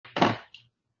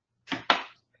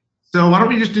So why don't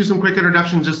we just do some quick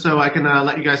introductions just so I can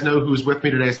let you guys know who's with me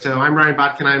today. So I'm Ryan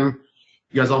Botkin.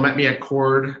 You guys all met me at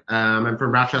Cord. I'm from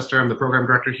Rochester. I'm the program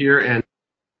director here and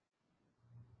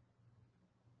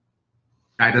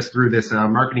guide us through this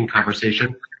marketing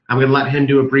conversation. I'm going to let him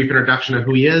do a brief introduction of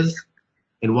who he is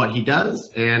and what he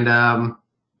does, and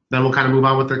then we'll kind of move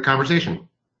on with the conversation.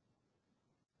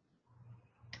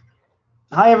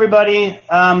 Hi, everybody.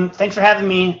 Thanks for having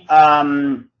me.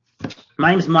 My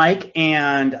name's Mike,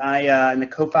 and I'm the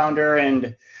co-founder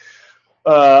and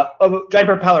of Giant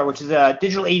Propeller, which is a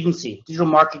digital agency, digital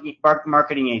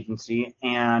marketing agency,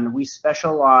 and we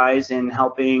specialize in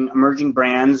helping emerging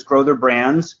brands grow their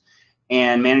brands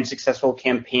and manage successful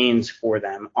campaigns for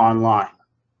them online.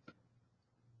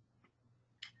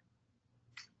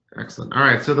 Excellent. All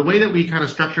right. So the way that we kind of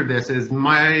structured this is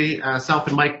myself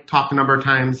and Mike talked a number of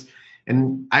times,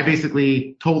 and I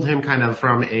basically told him kind of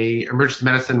from a emergency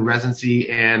medicine residency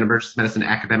and emergency medicine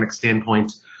academic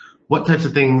standpoint, what types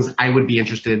of things I would be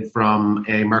interested from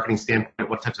a marketing standpoint,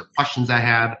 what types of questions I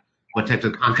had, what types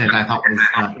of content I thought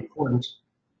was important.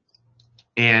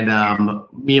 And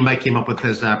me and Mike came up with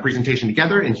this presentation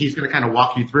together, and he's going to kind of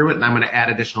walk you through it, and I'm going to add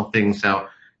additional things. So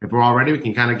if we're all ready, we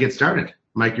can kind of get started.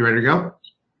 Mike, you ready to go?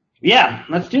 Yeah,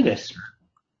 let's do this.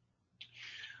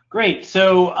 Great.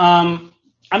 So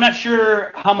I'm not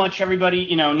sure how much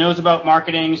everybody knows about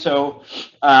marketing. So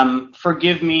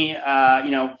forgive me.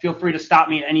 Feel free to stop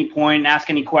me at any point and ask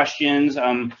any questions.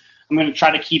 I'm going to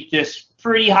try to keep this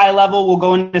pretty high level. We'll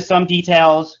go into some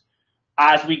details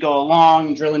as we go along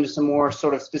and drill into some more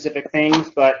sort of specific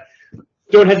things, but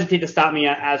don't hesitate to stop me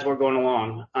as we're going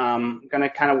along. I'm going to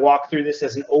kind of walk through this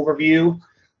as an overview,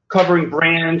 covering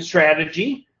brand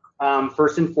strategy.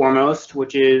 First and foremost,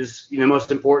 which is the most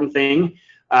important thing,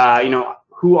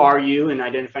 who are you and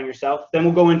identifying yourself. Then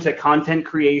we'll go into content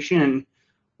creation and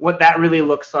what that really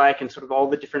looks like, and sort of all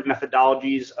the different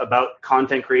methodologies about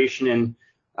content creation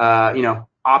and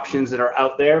options that are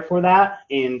out there for that,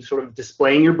 and sort of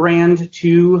displaying your brand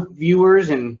to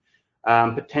viewers and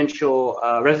potential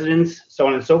residents, so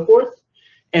on and so forth.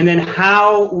 And then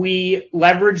how we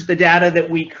leverage the data that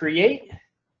we create.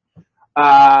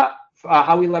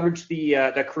 How we leverage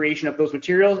the creation of those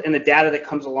materials and the data that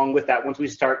comes along with that once we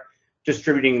start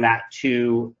distributing that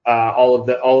to all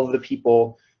of the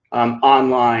people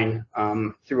online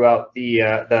throughout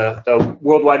the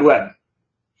World Wide Web.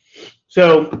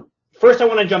 So first, I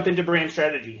want to jump into brand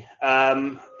strategy.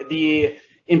 The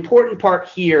important part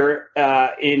here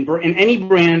in any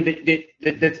brand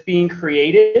that's being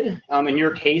created, in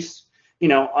your case,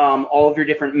 all of your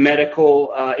different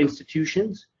medical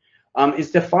institutions.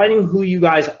 Is defining who you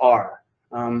guys are,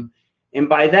 and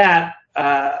by that,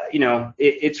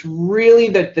 it's really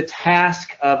the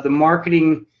task of the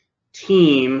marketing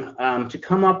team to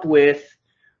come up with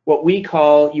what we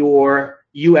call your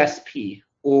USP,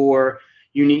 or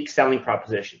unique selling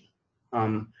proposition.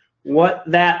 What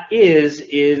that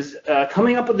is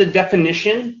coming up with the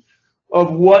definition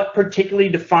of what particularly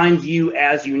defines you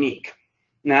as unique.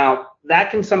 Now,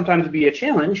 that can sometimes be a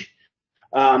challenge.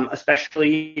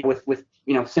 Especially with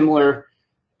similar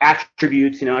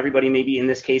attributes, everybody maybe in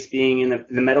this case being in the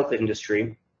medical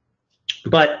industry,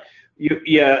 but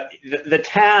the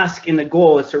task and the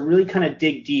goal is to really kind of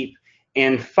dig deep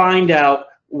and find out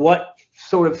what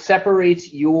sort of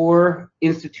separates your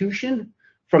institution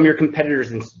from your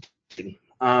competitor's institution.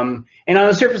 And on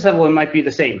the surface level, it might be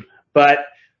the same, but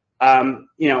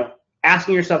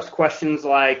asking yourselves questions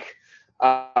like,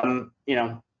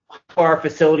 are our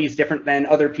facilities different than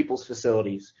other people's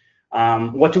facilities?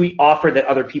 What do we offer that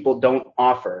other people don't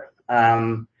offer?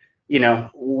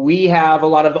 We have a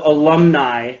lot of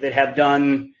alumni that have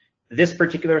done this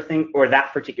particular thing or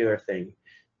that particular thing.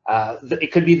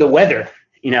 It could be the weather,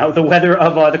 the weather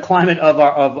of the climate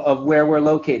of where we're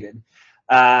located.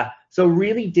 So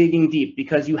really digging deep,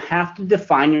 because you have to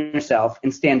define yourself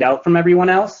and stand out from everyone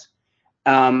else,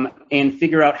 and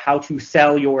figure out how to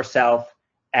sell yourself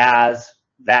as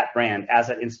that brand, as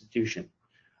that institution.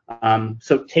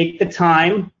 So take the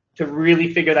time to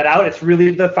really figure that out. It's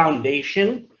really the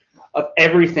foundation of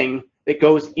everything that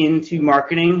goes into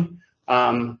marketing,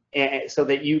 and so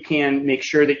that you can make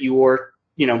sure that you're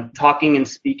talking and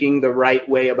speaking the right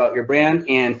way about your brand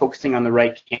and focusing on the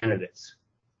right candidates.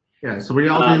 Yeah, so we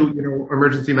all do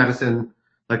emergency medicine,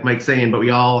 like Mike's saying, but we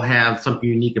all have something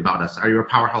unique about us. Are you a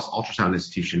powerhouse ultrasound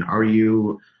institution? Are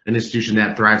you an institution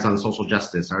that thrives on social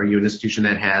justice? Are you an institution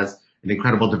that has an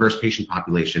incredible diverse patient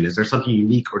population? Is there something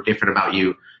unique or different about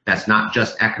you that's not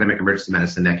just academic emergency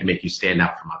medicine that can make you stand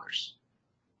out from others?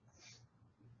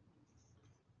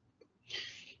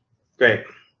 Great.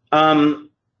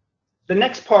 the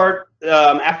next part,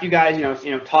 after you guys,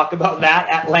 talk about that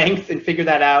at length and figure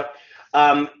that out,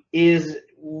 is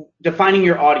defining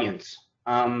your audience.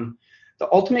 The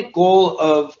ultimate goal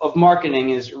of marketing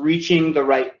is reaching the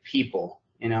right people,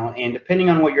 and depending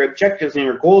on what your objectives and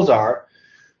your goals are,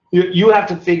 you have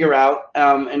to figure out,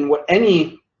 and what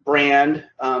any brand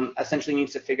essentially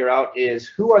needs to figure out is,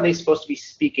 who are they supposed to be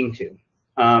speaking to?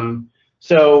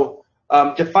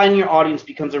 Defining your audience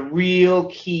becomes a real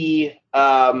key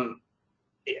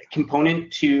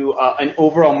component to an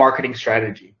overall marketing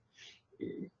strategy.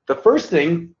 The first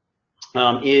thing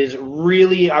is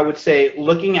really, I would say,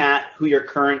 looking at who your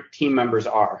current team members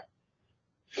are.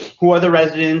 Who are the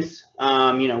residents?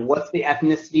 What's the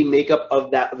ethnicity makeup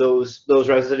of those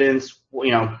residents?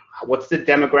 What's the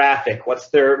demographic?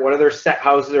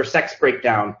 How's their sex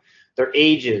breakdown? Their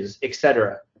ages,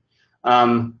 etc.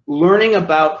 Learning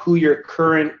about who your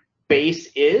current base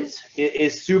is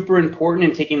super important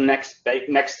in taking the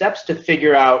next steps to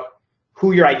figure out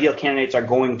who your ideal candidates are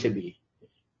going to be.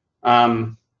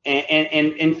 And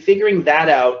figuring that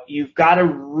out, you've got to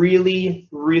really,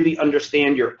 really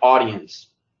understand your audience.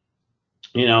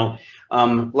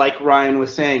 Like Ryan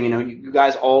was saying, you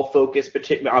guys all focus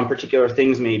on particular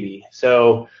things maybe.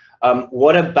 So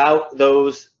what about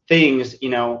those things,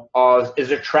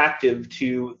 is attractive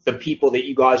to the people that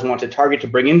you guys want to target to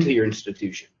bring into your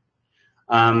institution?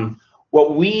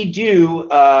 What we do,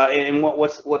 and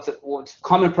what's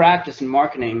common practice in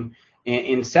marketing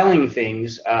in selling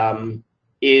things,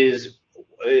 is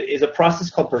a process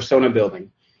called persona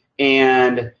building.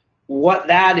 And what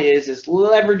that is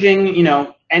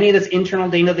leveraging, any of this internal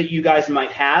data that you guys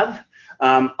might have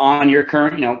on your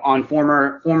current, on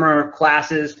former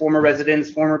classes, former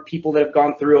residents, former people that have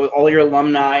gone through, all your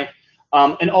alumni,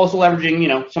 and also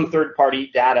leveraging, some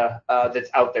third-party data that's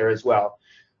out there as well,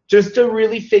 just to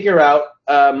really figure out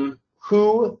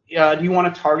who do you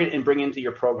want to target and bring into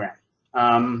your program.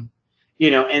 And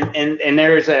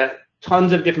there's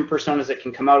tons of different personas that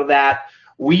can come out of that.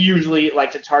 We usually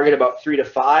like to target about 3 to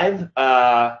 5.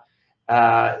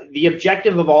 The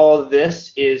objective of all of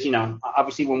this is,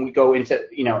 obviously when we go into,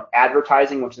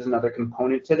 advertising, which is another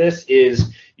component to this,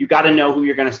 is you got to know who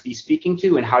you're going to be speaking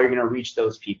to and how you're going to reach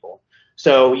those people.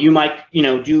 So you might,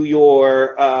 do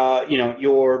your,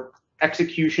 your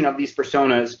execution of these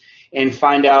personas and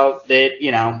find out that,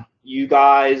 you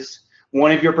guys,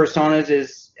 one of your personas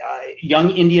is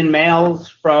young Indian males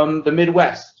from the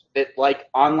Midwest that like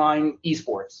online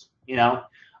esports,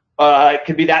 it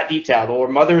could be that detailed, or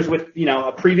mothers with,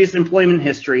 a previous employment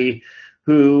history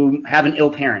who have an ill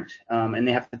parent, and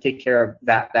they have to take care of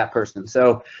that person.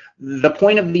 So the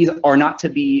point of these are not to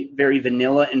be very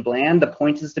vanilla and bland. The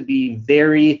point is to be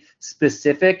very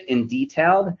specific and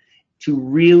detailed, to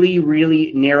really,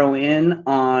 really narrow in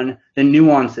on the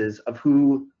nuances of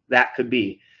who that could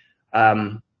be.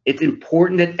 It's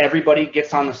important that everybody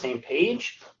gets on the same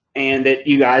page and that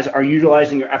you guys are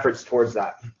utilizing your efforts towards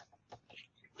that.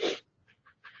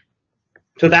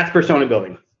 So that's persona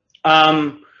building.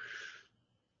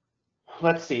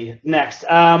 Let's see, next.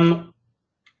 The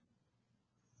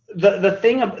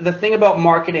thing about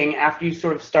marketing, after you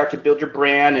sort of start to build your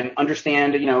brand and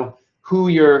understand, who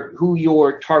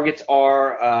your targets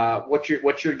are, what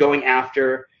you're going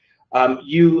after,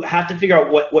 you have to figure out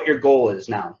what your goal is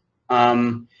now.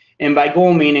 And by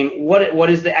goal meaning, what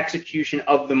is the execution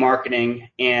of the marketing,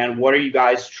 and what are you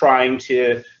guys trying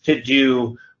to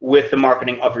do with the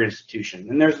marketing of your institution?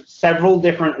 And there's several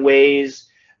different ways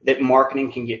that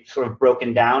marketing can get sort of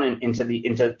broken down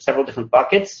into several different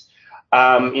buckets.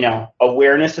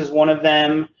 Awareness is one of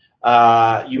them.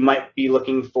 You might be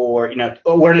looking for,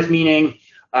 awareness meaning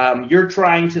you're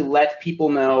trying to let people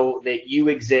know that you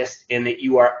exist and that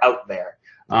you are out there.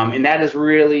 And that is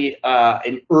really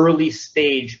an early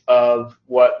stage of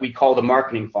what we call the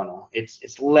marketing funnel.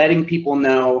 It's letting people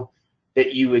know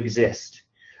that you exist.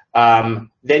 Then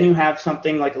you have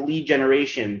something like lead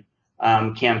generation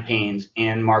campaigns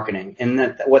and marketing.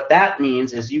 And what that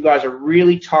means is you guys are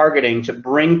really targeting to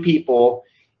bring people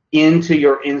into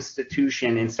your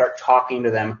institution and start talking to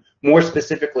them more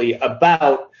specifically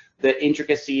about the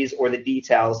intricacies or the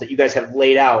details that you guys have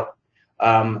laid out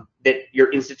that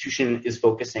your institution is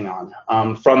focusing on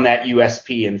from that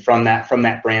USP and from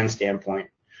that brand standpoint.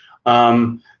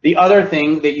 The other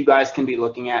thing that you guys can be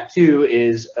looking at too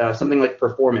is something like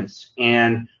performance.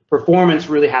 And performance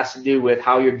really has to do with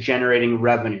how you're generating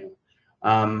revenue.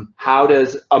 How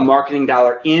does a marketing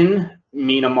dollar in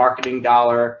mean a marketing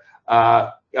dollar,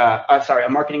 a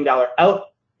marketing dollar out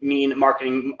mean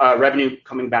marketing revenue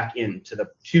coming back into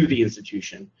to the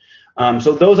institution?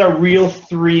 So those are real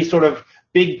 3 sort of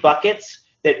big buckets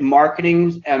that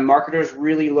marketers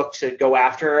really look to go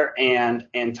after and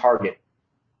target.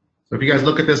 So if you guys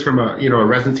look at this from a a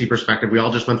residency perspective, we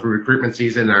all just went through recruitment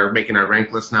season, are making our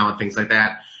rank list now and things like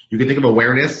that. You can think of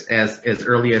awareness as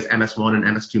early as MS1 and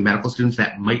MS2 medical students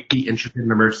that might be interested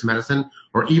in emergency medicine,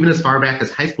 or even as far back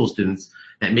as high school students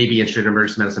that may be interested in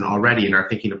emergency medicine already and are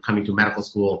thinking of coming to medical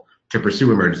school to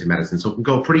pursue emergency medicine. So it can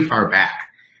go pretty far back.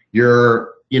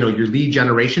 Your lead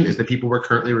generation is the people we're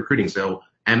currently recruiting. So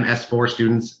MS4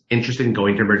 students interested in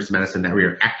going to emergency medicine that we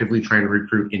are actively trying to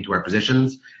recruit into our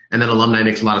positions. And then alumni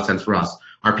makes a lot of sense for us.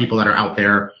 Our people that are out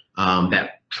there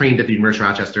that trained at the University of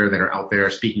Rochester, that are out there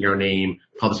speaking our name,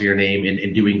 publishing our name,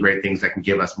 and doing great things that can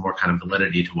give us more kind of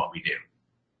validity to what we do.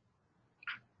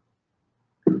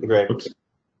 Great. Oops.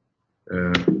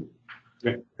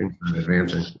 Things not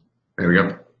advancing. There we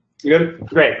go. Good.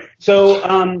 Great. So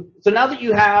so now that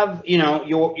you have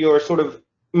your sort of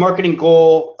marketing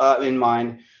goal in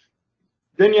mind,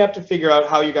 then you have to figure out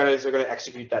how you guys are going to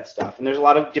execute that stuff. And there's a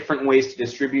lot of different ways to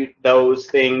distribute those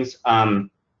things.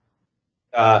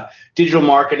 Digital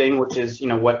marketing, which is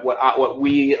what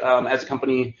we as a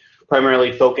company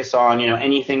primarily focus on.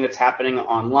 Anything that's happening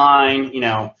online.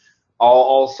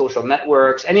 All social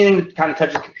networks, anything that kind of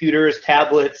touches computers,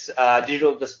 tablets,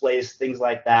 digital displays, things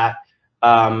like that.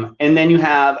 And then you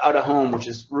have out of home, which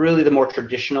is really the more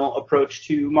traditional approach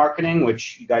to marketing,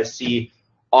 which you guys see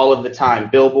all of the time.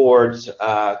 Billboards,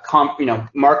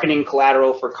 marketing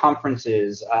collateral for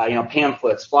conferences,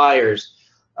 pamphlets, flyers,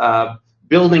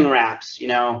 building wraps,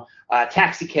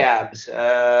 taxi cabs,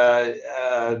 bus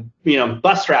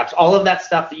wraps, all of that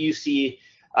stuff that you see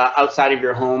outside of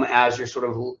your home as you're sort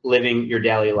of living your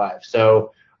daily life.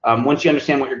 So once you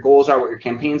understand what your goals are, what your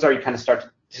campaigns are, you kind of start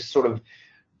to sort of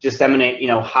disseminate,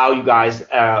 how you guys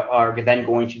are then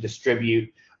going to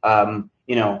distribute,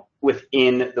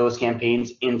 within those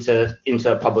campaigns into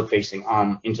public facing,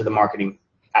 into the marketing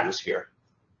atmosphere.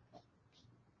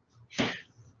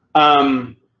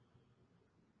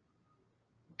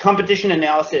 Competition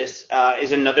analysis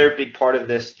is another big part of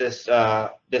this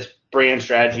brand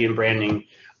strategy and branding.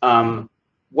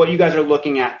 What you guys are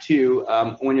looking at too,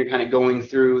 when you're kind of going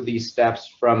through these steps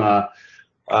from a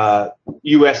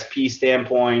USP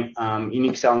standpoint,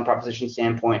 unique selling proposition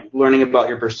standpoint, learning about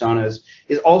your personas,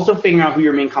 is also figuring out who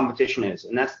your main competition is,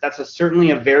 and that's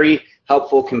certainly a very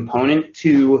helpful component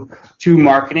to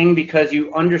marketing, because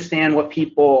you understand what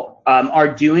people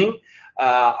are doing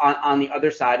on the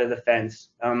other side of the fence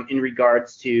in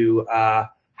regards to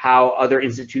how other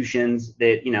institutions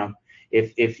that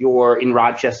if you're in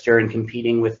Rochester and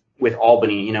competing with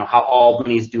Albany, how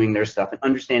Albany is doing their stuff, and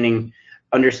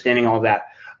understanding all that.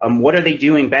 What are they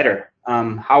doing better?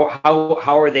 How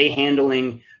are they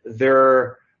handling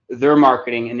their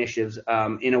marketing initiatives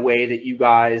in a way that you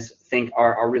guys think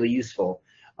are really useful?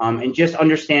 And just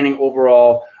understanding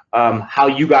overall how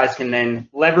you guys can then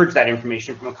leverage that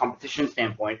information from a competition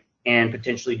standpoint and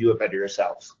potentially do it better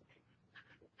yourselves.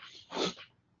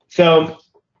 So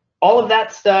all of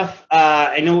that stuff,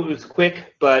 I know it was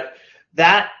quick, but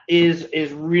that is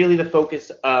really the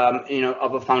focus of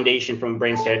a foundation from a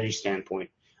brand strategy standpoint.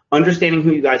 Understanding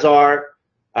who you guys are,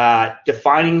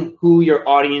 defining who your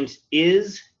audience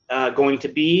is going to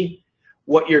be,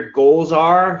 what your goals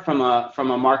are from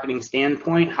a marketing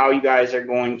standpoint, how you guys are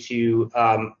going to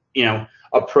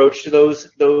approach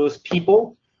those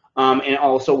people, and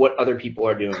also what other people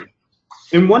are doing.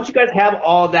 And once you guys have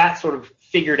all that sort of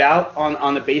figured out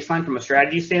on the baseline from a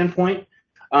strategy standpoint,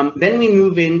 then we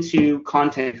move into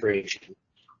content creation.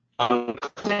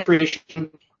 Content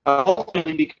creation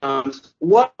ultimately becomes,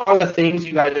 what are the things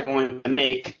you guys are going to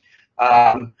make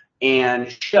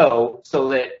and show so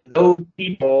that those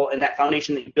people and that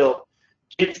foundation that you built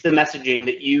gets the messaging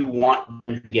that you want them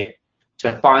to get,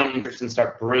 to find interest and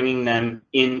start bringing them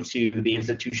into the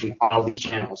institution on all these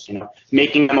channels,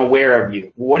 making them aware of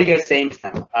you. What are you guys saying to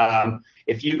them?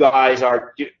 If you guys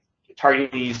are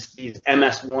targeting these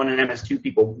MS1 and MS2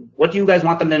 people, what do you guys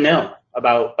want them to know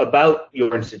about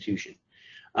your institution?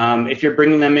 If you're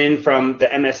bringing them in from the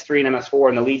MS3 and MS4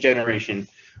 and the lead generation,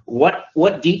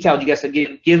 what detail do you guys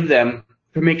give them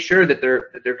to make sure that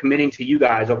they're committing to you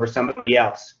guys over somebody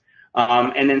else?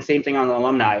 And then same thing on the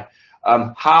alumni.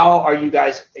 How are you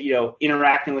guys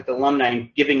interacting with the alumni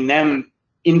and giving them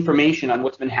information on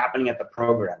what's been happening at the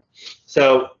program?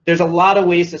 So there's a lot of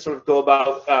ways to sort of go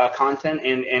about content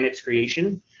and its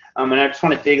creation, and I just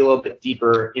want to dig a little bit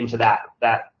deeper into that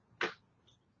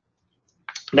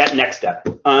next step.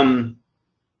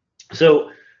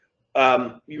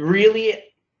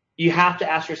 You have to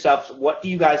ask yourself, what do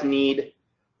you guys need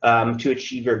to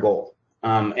achieve your goal?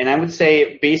 And I would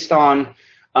say, based on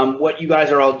what you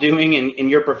guys are all doing in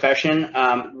your profession,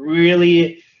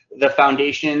 really the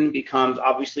foundation becomes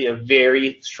obviously a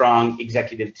very strong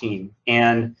executive team.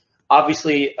 And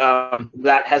obviously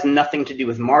that has nothing to do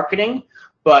with marketing,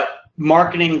 but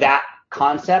marketing that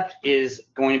concept is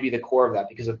going to be the core of that,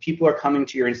 because if people are coming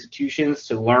to your institutions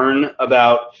to learn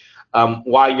about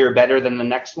why you're better than the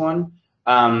next one,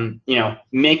 you know,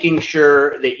 making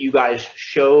sure that you guys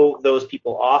show those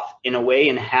people off in a way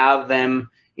and have them,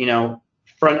 you know,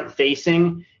 front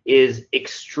facing is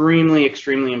extremely,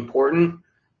 extremely important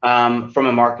from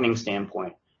a marketing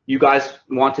standpoint. You guys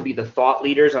want to be the thought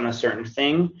leaders on a certain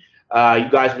thing. You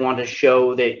guys want to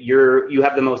show that you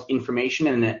have the most information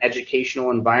in an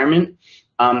educational environment.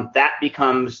 That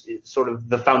becomes sort of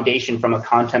the foundation from a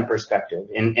content perspective,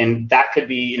 and that could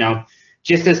be, you know,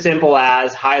 just as simple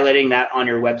as highlighting that on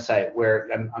your website, where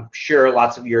I'm sure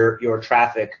lots of your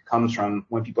traffic comes from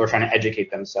when people are trying to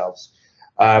educate themselves.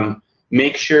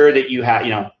 Make sure that you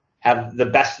have the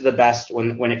best of the best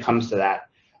when it comes to that.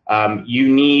 You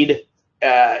need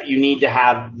to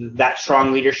have that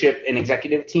strong leadership and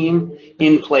executive team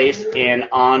in place and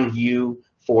on view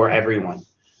for everyone.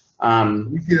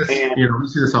 We see this, we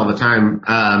see this all the time.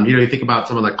 You think about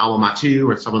someone like Alma Mathieu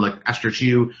or someone like Esther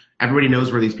Chu. Everybody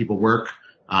knows where these people work.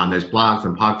 There's blogs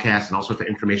and podcasts and all sorts of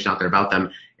information out there about them,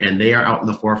 and they are out in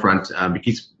the forefront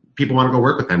because people want to go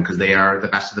work with them because they are the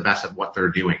best of the best at what they're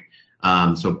doing.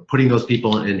 So putting those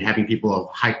people and having people of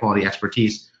high quality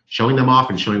expertise, showing them off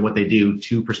and showing what they do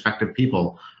to prospective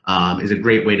people is a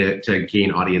great way to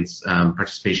gain audience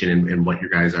participation in what you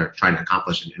guys are trying to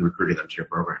accomplish and recruiting them to your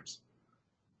programs.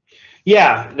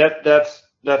 Yeah,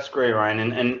 that's great,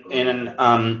 Ryan.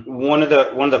 And one of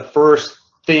the first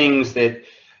things that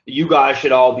you guys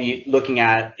should all be looking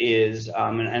at is,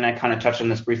 and I kind of touched on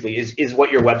this briefly, is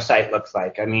what your website looks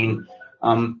like. I mean,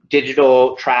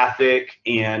 digital traffic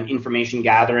and information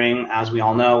gathering, as we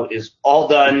all know, is all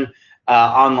done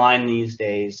online these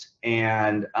days,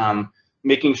 and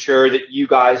making sure that you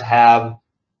guys have,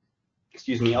 a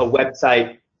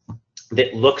website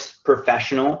that looks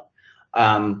professional,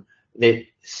 that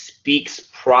speaks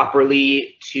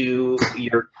properly to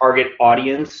your target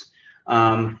audience,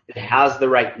 that has the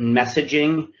right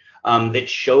messaging, that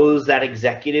shows that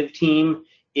executive team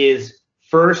is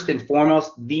first and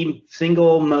foremost the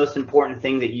single most important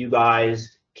thing that you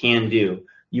guys can do.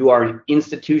 You are an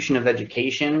institution of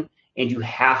education, and you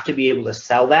have to be able to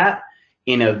sell that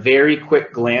in a very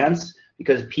quick glance,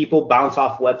 because people bounce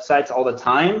off websites all the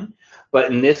time.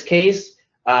 But in this case,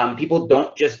 people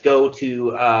don't just go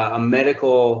to a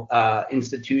medical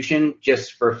institution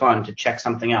just for fun to check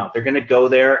something out. They're going to go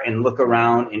there and look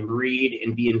around and read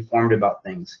and be informed about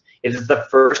things. It is the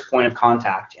first point of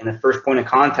contact, and the first point of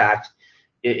contact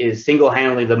is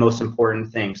single-handedly the most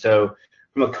important thing. So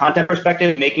from a content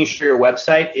perspective, making sure your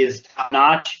website is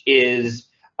top-notch is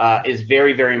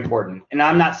very, very important. And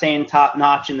I'm not saying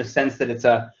top-notch in the sense that it's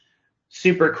a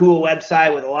super cool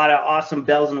website with a lot of awesome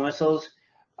bells and whistles.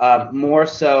 More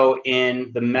so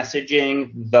in the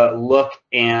messaging, the look,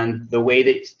 and the way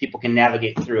that people can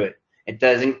navigate through it. It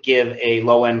doesn't give a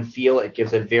low-end feel. It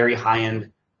gives a very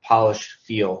high-end, polished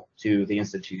feel to the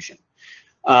institution.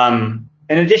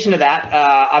 In addition to that,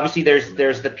 obviously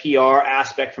there's the PR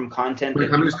aspect from content.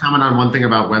 Let me just comment on one thing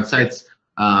about websites.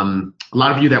 A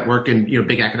lot of you that work in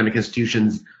big academic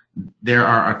institutions, there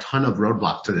are a ton of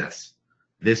roadblocks to this.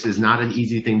 This is not an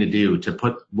easy thing to do. To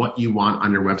put what you want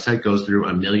on your website goes through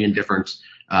a million different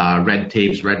red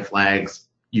tapes, red flags.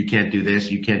 You can't do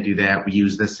this, you can't do that. We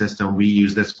use this system, we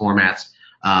use this format.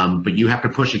 But you have to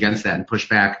push against that and push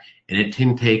back. And it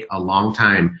can take a long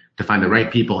time to find the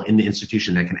right people in the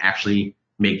institution that can actually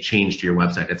make change to your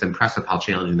website. It's impressive how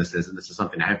challenging this is. And this is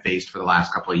something I've faced for the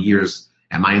last couple of years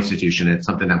at my institution. It's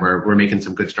something that we're making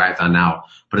some good strides on now,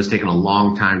 but it's taken a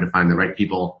long time to find the right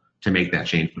people to make that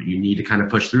change. But you need to kind of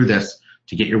push through this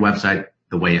to get your website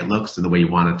the way it looks and the way you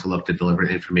want it to look to deliver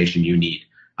the information you need.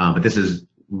 But this is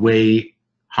way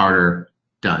harder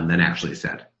done than actually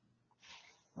said.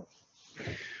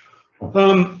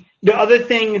 The other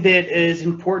thing that is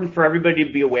important for everybody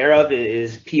to be aware of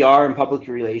is PR and public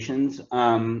relations.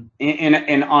 And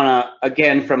on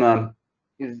again, from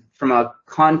a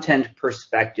content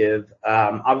perspective,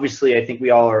 obviously I think we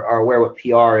all are aware what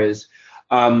PR is.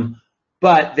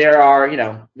 But there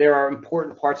are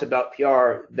important parts about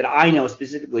PR that I know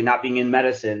specifically, not being in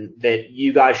medicine, that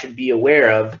you guys should be aware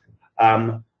of,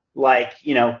 like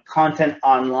content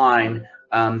online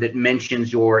that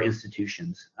mentions your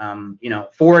institutions.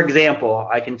 For example,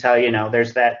 I can tell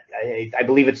there's that I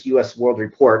believe it's U.S. World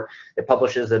Report that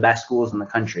publishes the best schools in the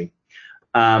country.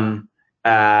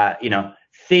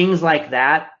 things like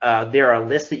that. There are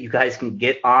lists that you guys can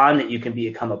get on that you can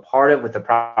become a part of with the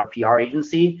proper PR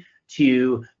agency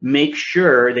to make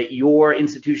sure that your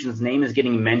institution's name is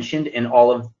getting mentioned in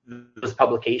all of those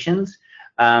publications.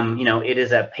 You know, it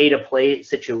is a pay-to-play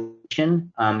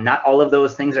situation. Not all of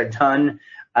those things are done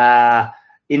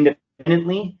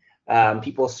independently.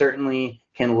 People certainly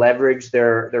can leverage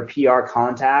their PR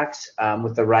contacts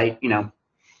with the right, you know,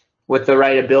 with the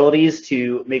right abilities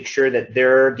to make sure that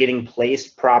they're getting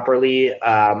placed properly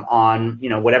on, you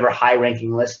know, whatever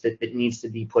high-ranking list that needs to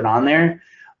be put on there.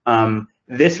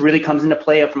 This really comes into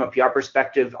play from a PR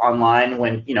perspective online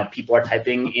when, you know, people are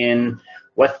typing in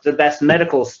what's the best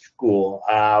medical school,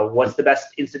 what's the best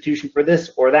institution for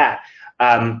this or that.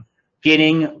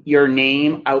 Getting your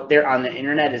name out there on the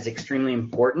internet is extremely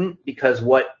important, because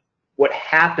what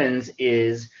happens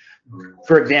is,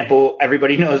 for example,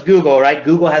 everybody knows Google, right?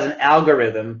 Google has an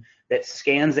algorithm that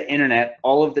scans the internet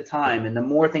all of the time, and the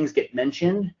more things get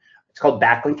mentioned, it's called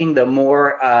backlinking, the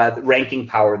more ranking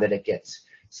power that it gets.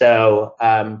 So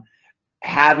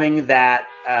having that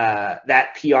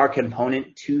that PR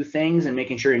component to things and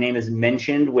making sure your name is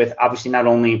mentioned with obviously not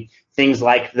only things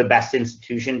like the best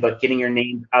institution, but getting your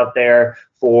name out there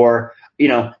for, you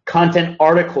know, content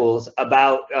articles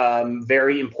about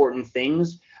very important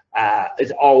things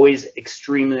is always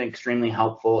extremely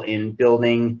helpful in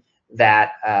building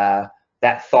that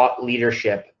that thought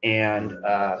leadership and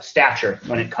stature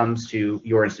when it comes to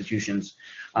your institutions.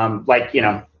 Like, you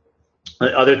know,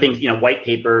 other things, you know, white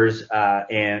papers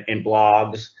and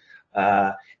blogs,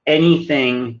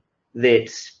 anything that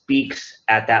speaks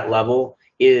at that level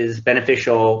is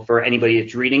beneficial for anybody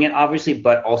that's reading it, obviously,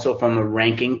 but also from a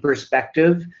ranking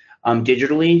perspective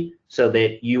digitally, so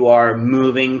that you are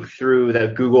moving through the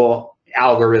Google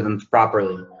algorithms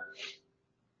properly.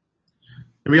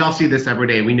 And we all see this every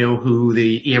day. We know who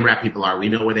the EM rep people are. We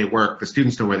know where they work. The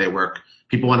students know where they work.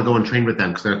 People want to go and train with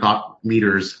them because they're thought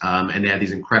leaders, and they have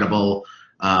these incredible,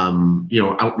 you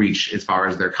know, outreach as far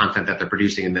as their content that they're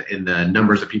producing, in the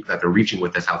numbers of people that they're reaching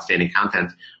with this outstanding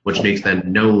content, which makes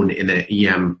them known in the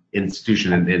EM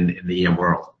institution and in the EM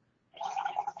world.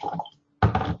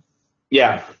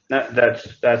 Yeah,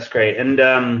 that's great. And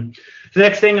the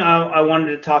next thing I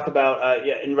wanted to talk about,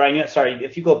 yeah, and Ryan, sorry,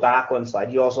 if you go back one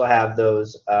slide, you also have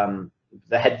those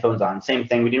the headphones on. Same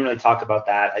thing. We didn't really talk about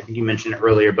that. I think you mentioned it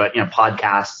earlier, but, you know,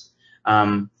 podcasts,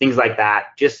 things like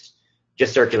that, just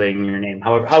circulating your name.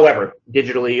 However,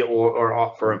 digitally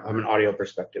or from an audio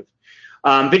perspective.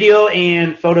 Video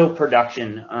and photo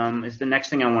production is the next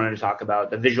thing I wanted to talk about.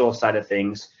 The visual side of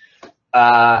things.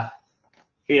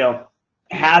 You know,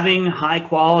 having high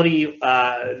quality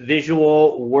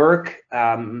visual work,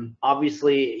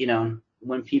 obviously, you know,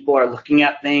 when people are looking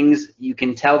at things, you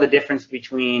can tell the difference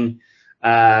between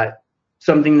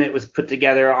something that was put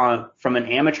together from an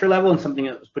amateur level and something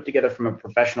that was put together from a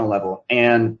professional level.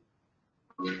 And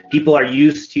people are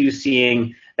used to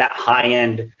seeing that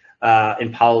high-end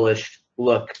and polished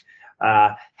look.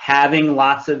 Having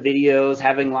lots of videos,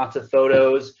 having lots of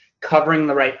photos, covering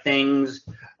the right things,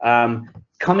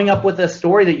 coming up with a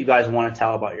story that you guys want to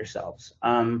tell about yourselves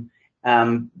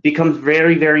becomes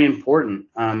very important.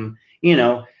 You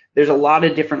know, there's a lot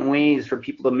of different ways for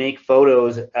people to make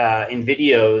photos and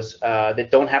videos that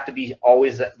don't have to be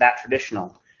always that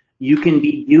traditional. You can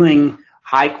be doing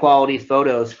high quality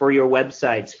photos for your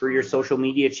websites, for your social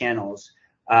media channels,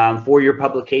 for your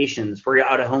publications, for your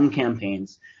out-of-home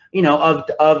campaigns, you know,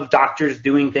 of doctors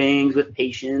doing things with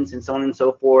patients and so on and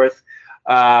so forth,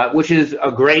 which is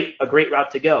a great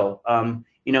route to go.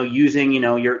 You know, using, you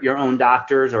know, your own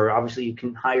doctors, or obviously you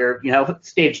can hire, you know,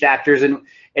 staged actors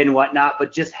and whatnot,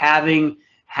 but just having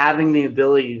the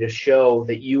ability to show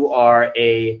that you are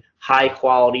a high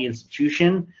quality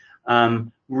institution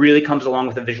really comes along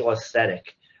with a visual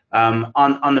aesthetic. On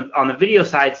the video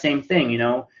side, same thing, you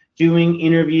know, doing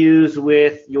interviews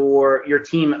with your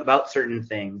team about certain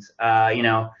things, you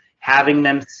know, having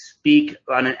them speak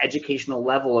on an educational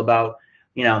level about,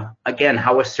 you know, again,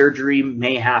 how a surgery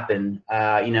may happen,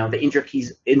 you know, the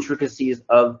intricacies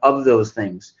of those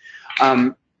things.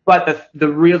 But the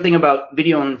real thing about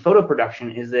video and photo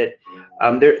production is that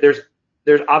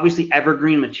there's obviously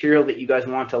evergreen material that you guys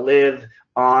want to live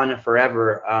on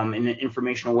forever in an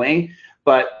informational way.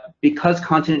 But because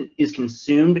content is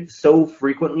consumed so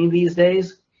frequently these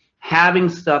days, having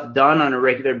stuff done on a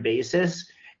regular basis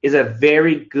is a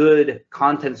very good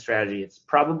content strategy. It's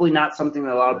probably not something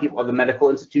that a lot of people, the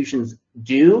medical institutions,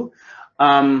 do.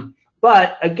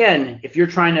 But again, if you're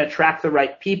trying to attract the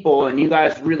right people and you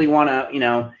guys really want to, you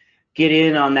know, get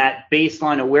in on that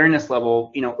baseline awareness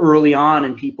level, you know, early on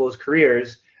in people's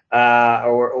careers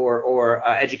or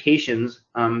educations,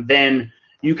 then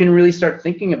you can really start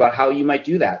thinking about how you might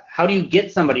do that. How do you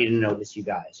get somebody to notice you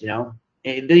guys?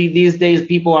 These days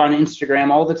people are on Instagram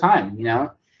all the time.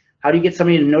 How do you get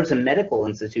somebody to notice a medical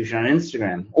institution on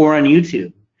Instagram or on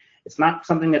YouTube? It's not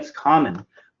something that's common,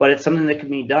 but it's something that can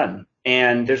be done.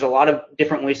 And there's a lot of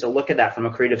different ways to look at that from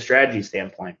a creative strategy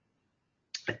standpoint.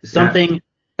 Something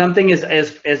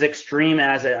as extreme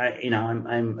as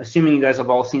I'm assuming you guys have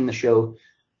all seen the show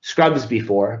Scrubs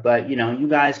before, but you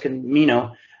guys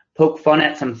can poke fun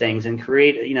at some things and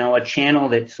create a channel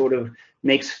that sort of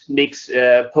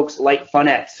pokes light fun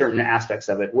at certain aspects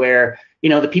of it, where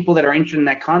the people that are interested in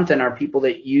that content are people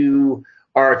that you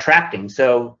are attracting.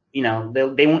 So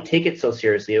they won't take it so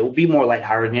seriously. It will be more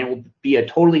lighthearted, and it will be a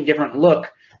totally different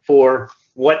look for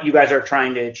what you guys are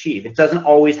trying to achieve. It doesn't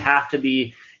always have to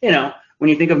be, when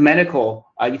you think of medical,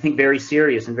 you think very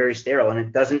serious and very sterile, and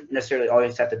it doesn't necessarily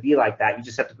always have to be like that. You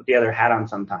just have to put the other hat on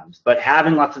sometimes. But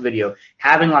having lots of video,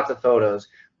 having lots of photos,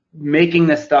 making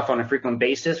this stuff on a frequent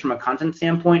basis from a content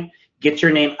standpoint, get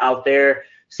your name out there.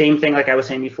 Same thing like I was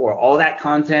saying before, all that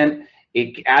content,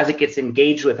 as it gets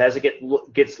engaged with, as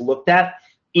it gets looked at,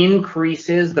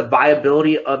 increases the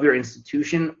viability of your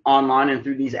institution online and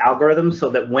through these algorithms, so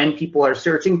that when people are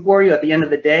searching for you at the end of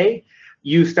the day,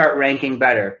 you start ranking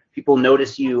better. People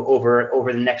notice you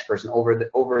over the next person,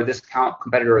 over this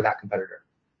competitor or that competitor.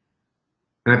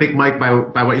 And I think, Mike,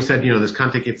 by what you said, this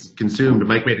content gets consumed.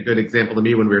 Mike made a good example to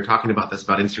me when we were talking about this,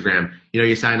 about Instagram.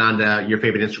 You sign on to your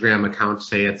favorite Instagram account,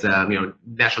 say it's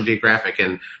National Geographic,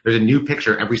 and there's a new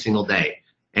picture every single day.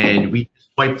 And we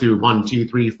swipe through 1, 2,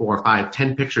 3, 4, 5,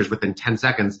 10 pictures within 10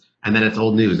 seconds, and then it's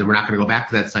old news, and we're not going to go back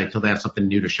to that site until they have something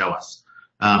new to show us.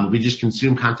 We just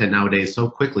consume content nowadays so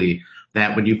quickly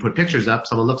that when you put pictures up,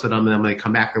 someone looks at them, and then when they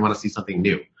come back, they want to see something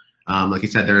new. Like you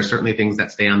said, there are certainly things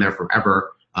that stay on there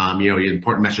forever. Your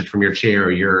important message from your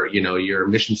chair, your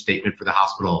mission statement for the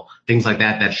hospital, things like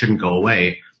that shouldn't go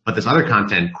away. But this other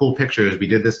content, cool pictures, we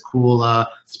did this cool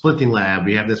splinting lab,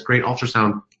 we have this great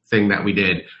ultrasound thing that we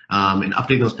did, and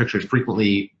updating those pictures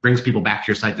frequently brings people back to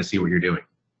your site to see what you're doing.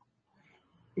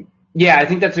 Yeah, I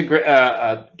think that's a great,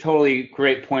 totally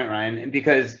great point, Ryan,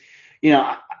 because,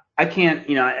 I can't,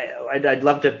 I'd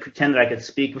love to pretend that I could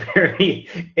speak very,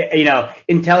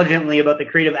 intelligently about the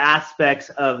creative aspects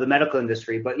of the medical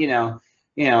industry, but,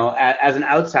 as an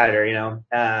outsider,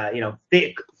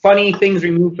 funny things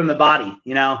removed from the body,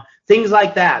 things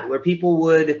like that, where people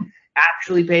would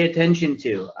actually pay attention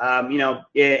to,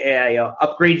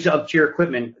 upgrades to your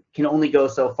equipment can only go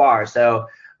so far. So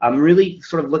I'm really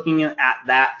sort of looking at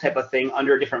that type of thing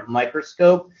under a different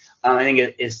microscope. I think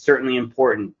it is certainly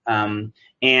important. And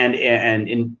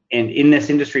in this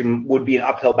industry would be an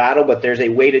uphill battle, but there's a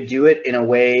way to do it in a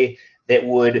way that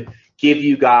would give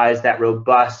you guys that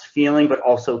robust feeling, but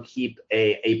also keep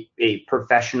a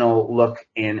professional look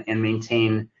and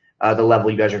maintain the level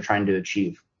you guys are trying to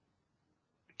achieve.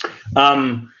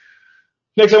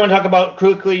 Next, I want to talk about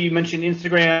quickly, you mentioned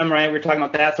Instagram, right? We're talking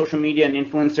about that, social media and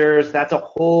influencers. That's a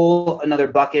whole another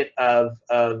bucket of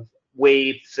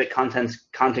ways that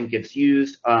content gets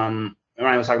used.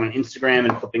 Ryan was talking about Instagram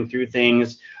and flipping through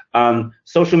things.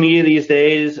 Social media these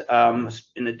days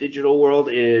in the digital world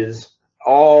is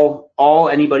all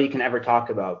anybody can ever talk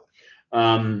about.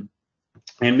 And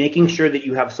making sure that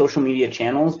you have social media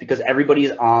channels, because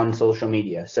everybody's on social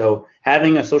media. So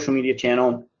having a social media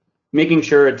channel, making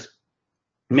sure it's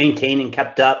maintained and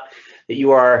kept up, that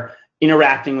you are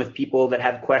interacting with people that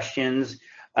have questions,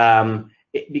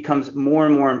 it becomes more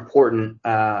and more important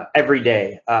every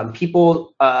day.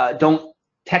 People don't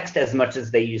text as much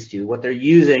as they used to. What they're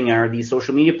using are these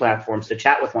social media platforms to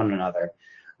chat with one another.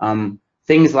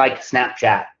 Things like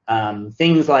Snapchat,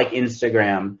 things like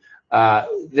Instagram.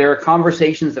 There are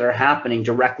conversations that are happening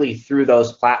directly through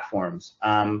those platforms,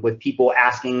 with people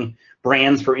asking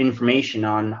brands for information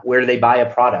on where do they buy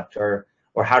a product, or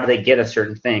how do they get a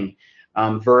certain thing,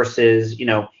 versus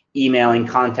emailing,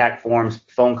 contact forms,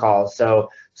 phone calls. So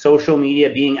social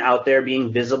media, being out there,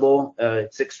 being visible,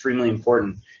 it's extremely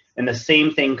important. And the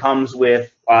same thing comes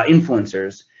with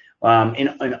influencers.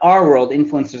 In our world,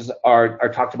 influencers are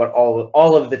talked about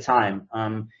all of the time.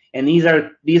 And these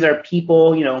are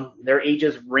people, their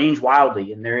ages range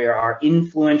wildly, and there are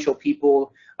influential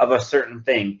people of a certain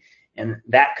thing. And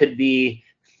that could be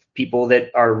people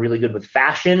that are really good with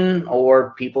fashion,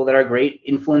 or people that are great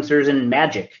influencers in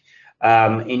magic.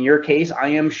 In your case, I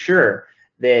am sure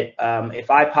that if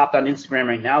I popped on Instagram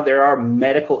right now, there are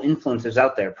medical influencers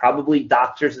out there, probably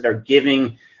doctors that are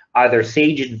giving either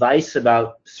sage advice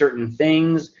about certain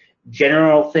things,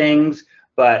 general things,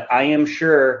 but I am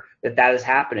sure that is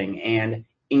happening. And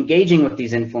engaging with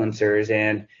these influencers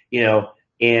and,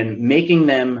 and making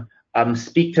them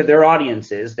speak to their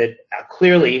audiences. That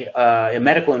clearly a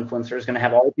medical influencer is going to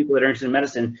have all the people that are interested in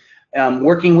medicine,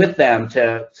 working with them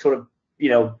to sort of,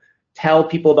 tell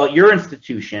people about your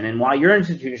institution and why your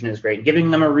institution is great. Giving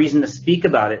them a reason to speak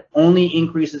about it only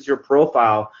increases your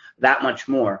profile that much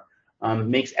more.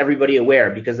 Makes everybody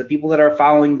aware, because the people that are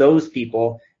following those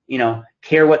people,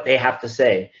 care what they have to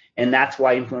say. And that's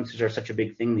why influencers are such a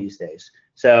big thing these days.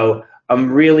 So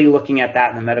I'm really looking at that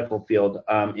in the medical field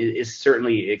is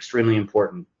certainly extremely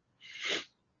important.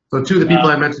 So two of the people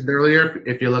I mentioned earlier,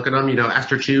 if you look at them,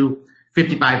 Esther Chu,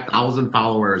 55,000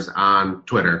 followers on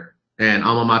Twitter, and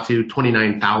Alma Matu,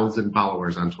 29,000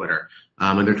 followers on Twitter.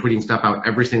 And they're tweeting stuff out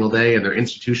every single day, and their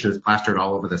institution is plastered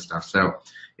all over this stuff. So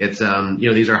it's,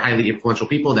 these are highly influential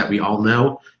people that we all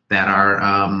know that are,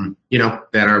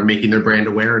 that are making their brand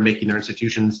aware and making their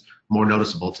institutions more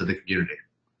noticeable to the community.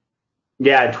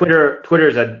 Yeah, Twitter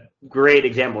is a great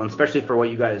example, and especially for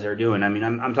what you guys are doing. I mean,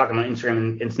 I'm talking about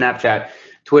Instagram and Snapchat.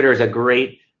 Twitter is a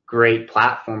great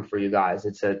platform for you guys.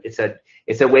 It's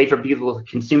a way for people to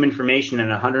consume information in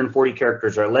 140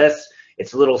 characters or less.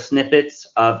 It's little snippets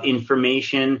of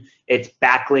information. It's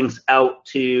backlinks out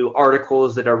to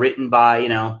articles that are written by,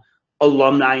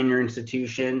 alumni in your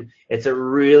institution. It's a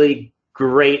really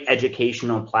great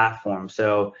educational platform.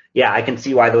 So yeah, I can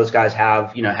see why those guys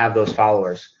have those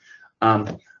followers.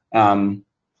 Great.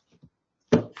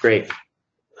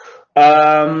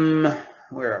 Where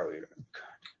are we?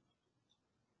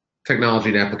 Technology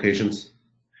and applications.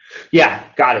 Yeah,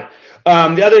 got it.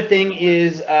 The other thing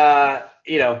is,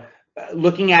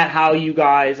 looking at how you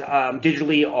guys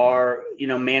digitally are,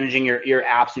 managing your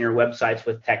apps and your websites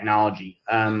with technology.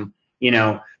 Looking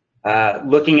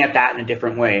at that in a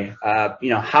different way.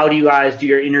 How do you guys do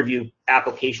your interview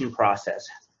application process?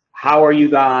 How are you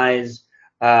guys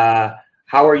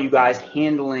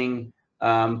handling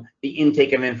the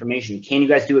intake of information? Can you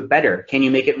guys do it better? Can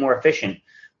you make it more efficient?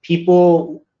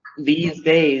 People these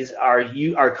days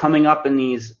are coming up in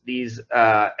these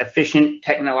efficient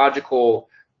technological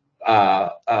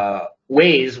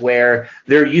ways where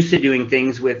they're used to doing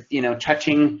things with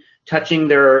touching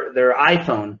their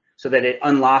iPhone so that it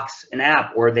unlocks an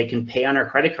app, or they can pay on their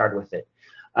credit card with it.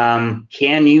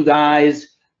 Can you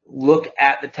guys look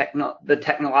at the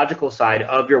technological side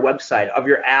of your website, of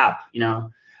your app?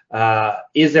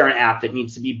 Is there an app that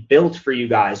needs to be built for you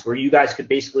guys where you guys could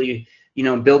basically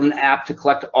build an app to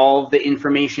collect all of the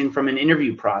information from an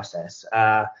interview process?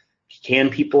 Can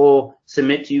people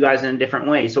submit to you guys in a different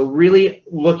way? So really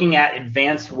looking at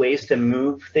advanced ways to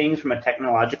move things from a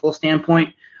technological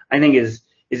standpoint, I think is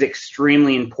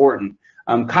extremely important.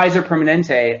 Kaiser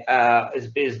Permanente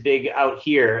is big out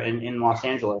here in Los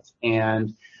Angeles,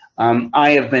 and I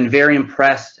have been very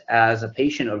impressed as a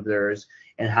patient of theirs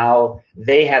and how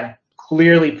they have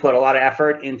clearly put a lot of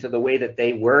effort into the way that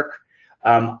they work.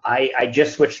 I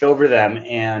just switched over to them,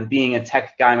 and being a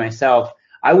tech guy myself,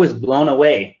 I was blown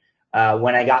away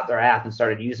when I got their app and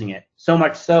started using it. So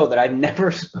much so that I've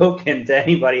never spoken to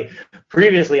anybody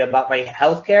previously about my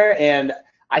healthcare, and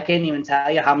I can't even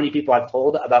tell you how many people I've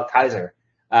told about Kaiser.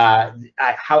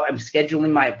 How I'm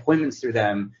scheduling my appointments through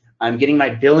them. I'm getting my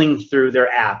billing through their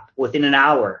app within an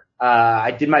hour.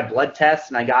 I did my blood test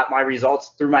and I got my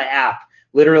results through my app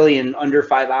literally in under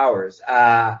 5 hours.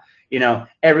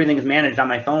 Everything is managed on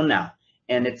my phone now,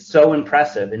 and it's so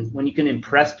impressive. And when you can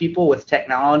impress people with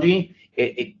technology,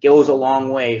 it goes a long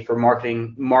way for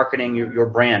marketing your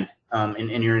brand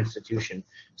in your institution.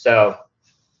 So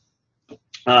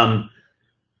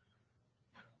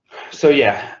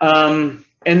yeah.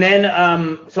 And then,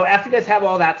 so after you guys have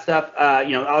all that stuff,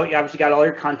 you obviously got all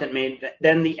your content made,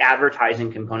 then the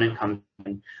advertising component comes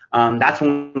in. That's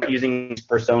when we're using these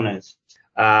personas,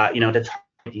 to target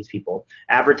these people.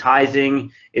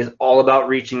 Advertising is all about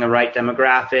reaching the right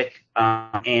demographic.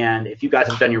 And if you guys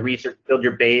have done your research, build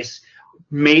your base,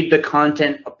 made the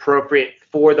content appropriate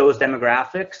for those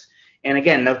demographics. And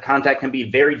again, the content can be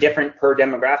very different per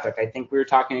demographic. I think we were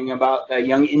talking about the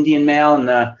young Indian male and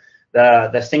the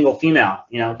single female.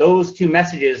 Those two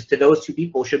messages to those two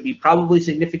people should be probably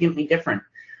significantly different.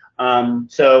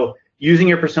 So using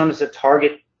your personas to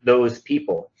target those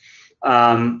people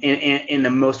in the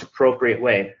most appropriate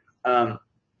way.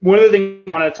 One of the things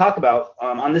I want to talk about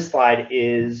on this slide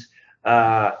is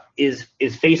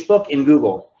Facebook and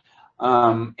Google.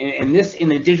 And this in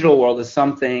the digital world is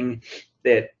something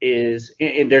that is,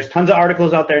 and there's tons of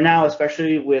articles out there now,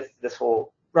 especially with this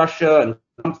whole Russia and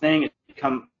Trump thing. It's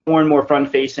become more and more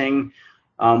front-facing.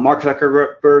 Mark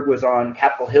Zuckerberg was on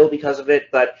Capitol Hill because of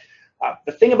it. But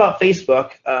the thing about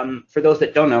Facebook, for those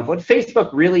that don't know, what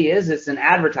Facebook really is, it's an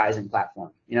advertising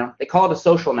platform. They call it a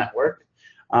social network.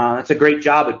 It's a great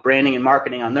job at branding and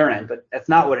marketing on their end, but that's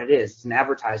not what it is. It's an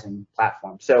advertising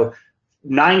platform. So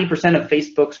 90% of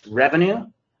Facebook's revenue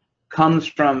comes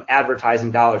from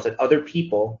advertising dollars that other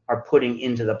people are putting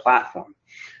into the platform.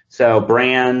 So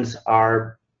brands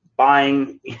are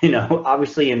buying,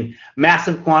 obviously in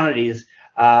massive quantities,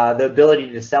 the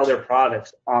ability to sell their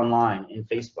products online in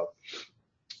Facebook.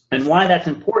 And why that's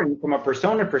important from a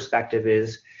persona perspective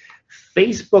is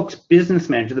Facebook's business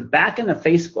manager, the back end of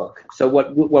Facebook. So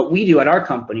what we do at our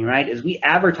company, right, is we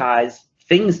advertise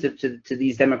things to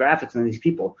these demographics and these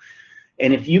people.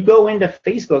 And if you go into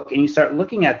Facebook and you start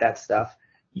looking at that stuff,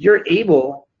 you're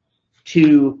able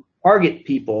to target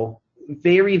people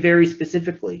very, very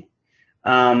specifically.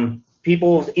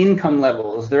 People's income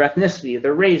levels, their ethnicity,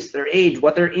 their race, their age,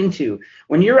 what they're into.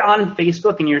 When you're on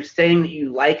Facebook and you're saying that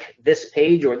you like this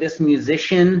page or this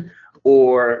musician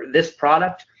or this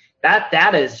product, that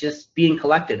data is just being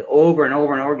collected over and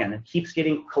over and over again. It keeps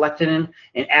getting collected and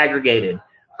aggregated,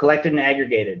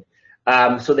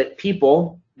 so that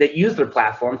people that use their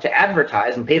platform to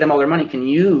advertise and pay them all their money can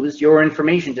use your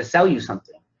information to sell you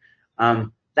something.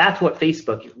 That's what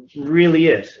Facebook really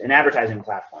is, an advertising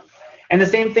platform. And the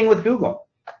same thing with Google.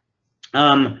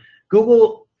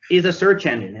 Google is a search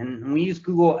engine, and we use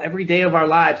Google every day of our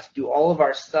lives to do all of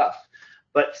our stuff.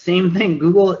 But same thing,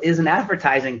 Google is an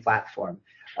advertising platform.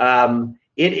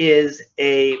 It is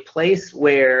a place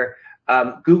where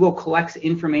Google collects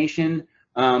information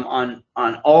on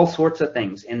all sorts of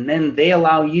things, and then they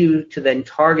allow you to then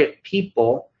target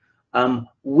people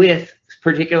with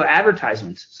particular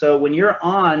advertisements. So when you're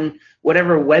on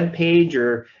whatever web page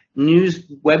or news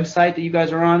website that you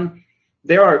guys are on,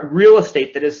 there are real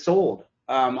estate that is sold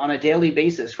on a daily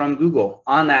basis from Google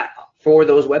on that for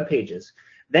those web pages.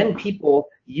 Then people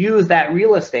use that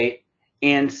real estate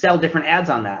and sell different ads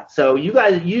on that. So you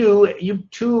guys, you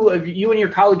and your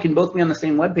colleague can both be on the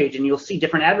same web page, and you'll see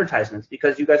different advertisements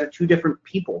because you guys are two different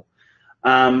people.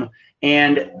 And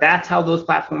that's how those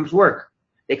platforms work.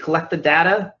 They collect the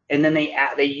data, and then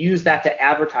they use that to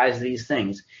advertise these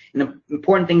things. And the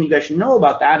important thing you guys should know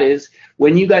about that is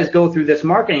when you guys go through this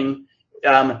marketing,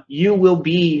 you will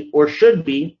be or should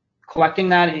be collecting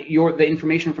the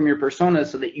information from your personas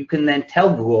so that you can then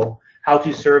tell Google how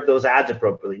to serve those ads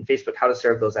appropriately, and Facebook how to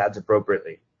serve those ads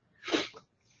appropriately.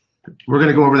 We're going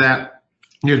to go over that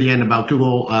near the end about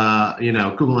Google,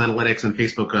 Google Analytics and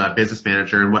Facebook Business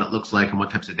Manager and what it looks like and what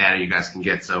types of data you guys can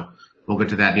get. So we'll get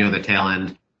to that near the tail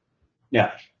end.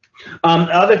 Yeah. The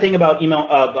other thing about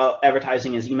about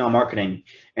advertising is email marketing,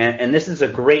 and this is a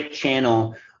great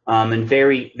channel and a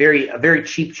very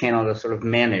cheap channel to sort of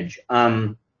manage.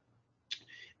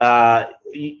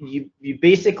 You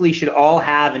basically should all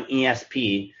have an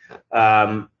ESP,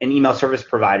 an email service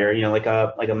provider. Like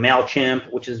a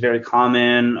MailChimp, which is very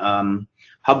common.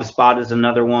 HubSpot is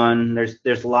another one.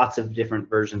 There's lots of different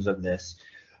versions of this,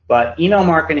 but email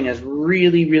marketing is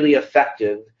really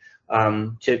effective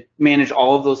to manage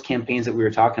all of those campaigns that we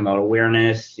were talking about: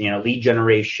 awareness, lead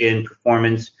generation,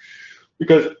 performance.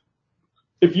 Because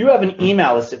if you have an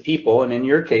email list of people, and in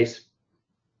your case,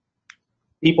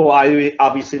 people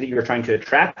obviously that you're trying to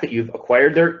attract, that you've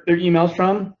acquired their emails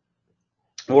from,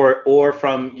 or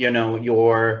from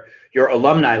your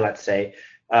alumni, let's say,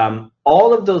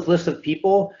 all of those lists of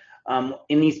people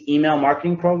in these email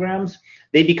marketing programs,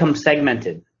 they become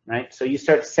segmented, right? So you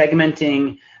start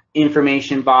segmenting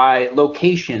information by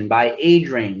location, by age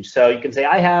range. So you can say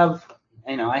I have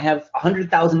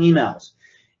 100,000 emails.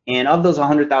 And of those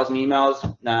 100,000 emails,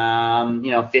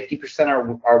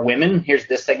 50% are women. Here's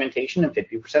this segmentation, and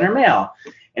 50% are male.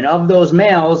 And of those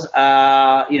males,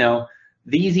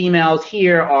 these emails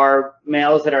here are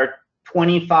males that are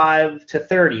 25 to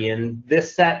 30, and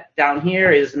this set down here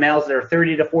is males that are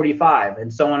 30 to 45,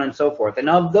 and so on and so forth. And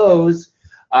of those,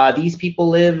 these people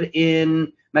live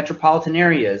in metropolitan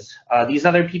areas. These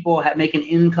other people make an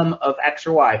income of X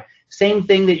or Y. Same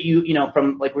thing that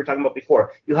from like we were talking about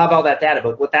before, you have all that data,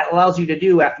 but what that allows you to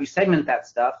do after you segment that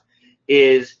stuff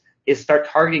is start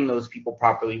targeting those people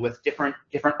properly with different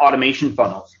automation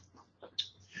funnels.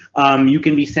 You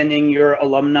can be sending your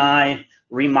alumni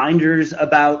reminders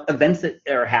about events that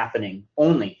are happening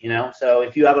only, So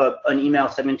if you have an email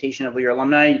segmentation of your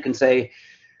alumni, you can say,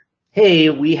 hey,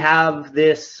 we have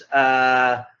this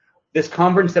this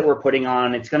conference that we're putting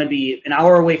on. It's going to be an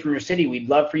hour away from your city. We'd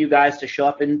love for you guys to show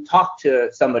up and talk to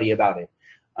somebody about it.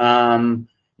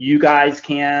 You guys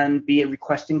can be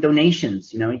requesting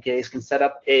donations. You guys can set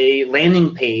up a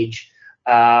landing page,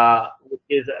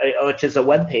 which is a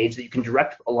web page that you can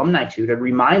direct alumni to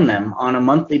remind them on a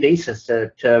monthly basis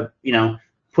to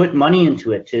put money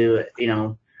into it, to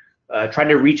try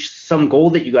to reach some goal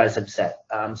that you guys have set.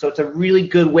 So it's a really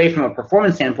good way from a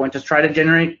performance standpoint to try to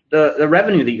generate the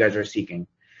revenue that you guys are seeking.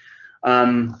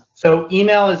 So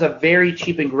email is a very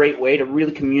cheap and great way to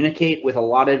really communicate with a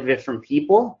lot of different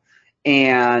people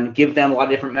and give them a lot of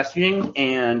different messaging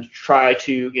and try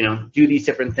to, you know, do these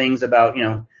different things about, you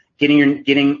know,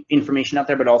 getting information out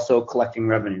there, but also collecting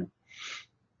revenue.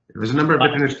 There's a number of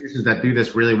different institutions that do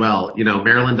this really well. You know,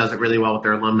 Maryland does it really well with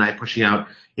their alumni, pushing out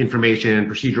information,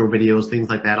 procedural videos, things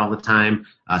like that all the time.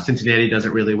 Cincinnati does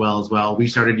it really well as well. We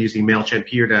started using MailChimp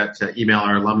here to email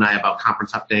our alumni about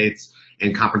conference updates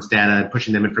and conference data and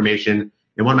pushing them information.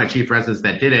 And one of my chief residents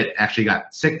that did it actually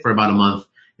got sick for about a month.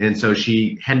 And so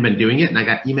she hadn't been doing it. And I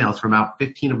got emails from about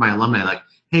 15 of my alumni like,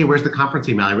 hey, where's the conference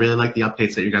email? I really like the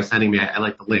updates that you guys are sending me. I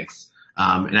like the links.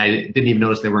 And I didn't even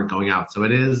notice they weren't going out. So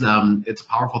it is, it's a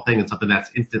powerful thing and something that's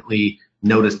instantly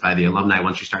noticed by the alumni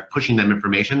once you start pushing them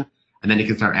information, and then you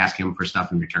can start asking them for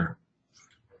stuff in return.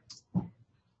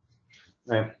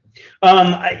 Right.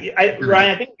 Ryan,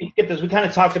 I think we skipped this. We kind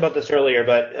of talked about this earlier,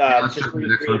 but just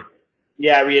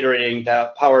reiterating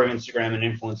the power of Instagram and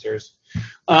influencers.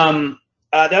 The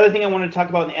other thing I want to talk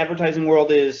about in the advertising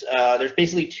world is there's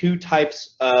basically two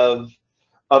types of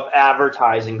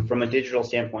advertising from a digital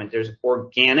standpoint. There's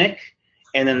organic,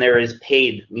 and then there is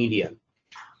paid media.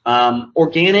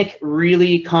 Organic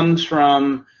really comes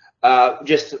from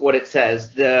just what it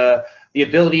says, the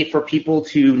ability for people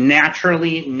to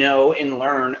naturally know and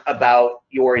learn about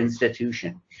your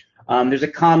institution. There's a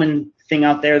common thing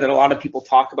out there that a lot of people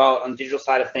talk about on the digital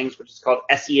side of things, which is called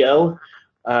SEO,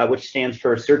 which stands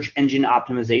for search engine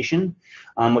optimization,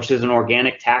 which is an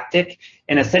organic tactic.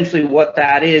 And essentially what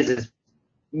that is,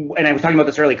 and I was talking about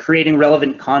this earlier, creating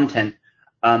relevant content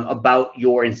about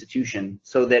your institution,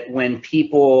 so that when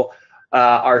people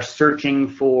are searching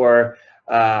for,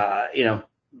 you know,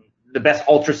 the best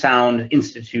ultrasound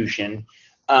institution,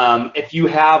 if you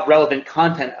have relevant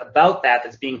content about that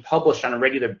that's being published on a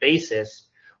regular basis,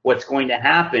 what's going to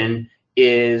happen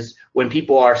is when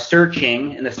people are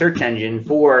searching in the search engine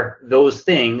for those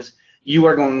things, you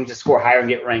are going to score higher and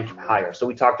get ranked higher. So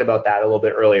we talked about that a little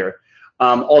bit earlier.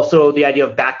 Also, the idea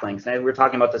of backlinks, and we were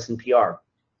talking about this in PR.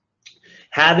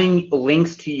 Having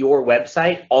links to your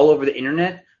website all over the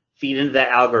internet feed into that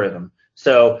algorithm.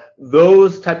 So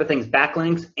those type of things,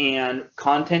 backlinks and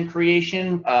content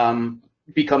creation,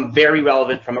 become very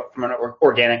relevant from an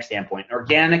organic standpoint.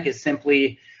 Organic is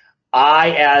simply,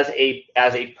 I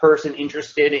as a person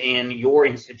interested in your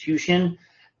institution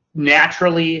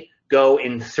naturally go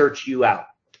and search you out.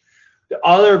 The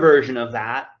other version of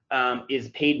that is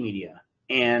paid media.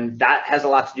 And that has a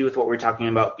lot to do with what we were talking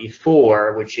about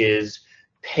before, which is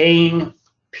paying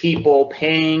people,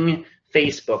 paying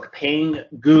Facebook, paying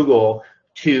Google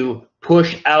to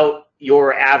push out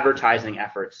your advertising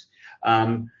efforts.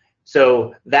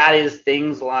 So that is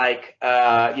things like,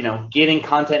 you know, getting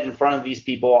content in front of these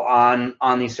people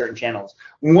on these certain channels.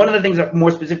 One of the things that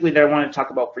more specifically that I want to talk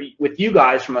about with you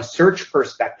guys from a search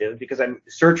perspective, because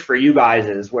search for you guys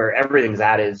is where everything's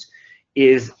at,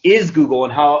 is Google,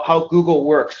 and how Google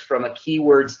works from a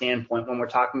keyword standpoint when we're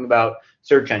talking about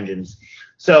search engines.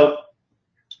 So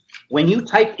when you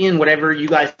type in whatever you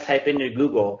guys type into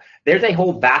Google, there's a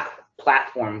whole back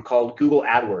platform called Google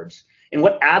AdWords. And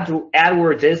what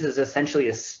AdWords is essentially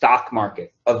a stock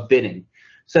market of bidding.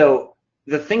 So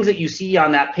the things that you see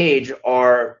on that page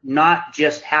are not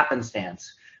just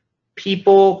happenstance.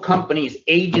 People, companies,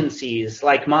 agencies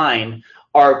like mine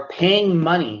are paying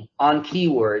money on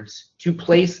keywords to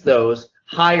place those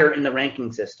higher in the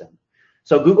ranking system.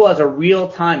 So Google has a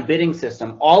real-time bidding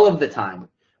system all of the time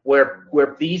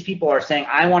where these people are saying,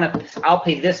 I'll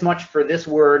pay this much for this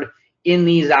word in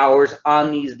these hours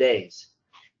on these days.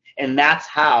 And that's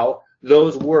how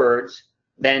those words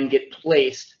then get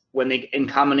placed in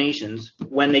combinations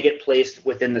when they get placed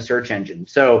within the search engine.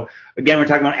 So again, we're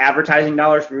talking about advertising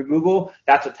dollars through Google.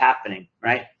 That's what's happening,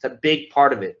 right? It's a big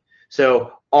part of it.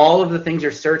 So all of the things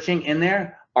you're searching in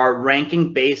there are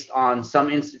ranking based on some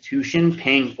institution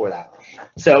paying for that.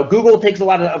 So Google takes a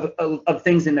lot of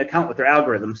things into account with their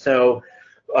algorithm. So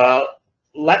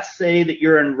let's say that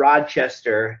you're in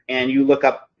Rochester and you look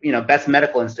up, you know, best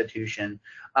medical institution.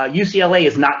 UCLA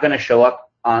is not going to show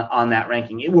up on that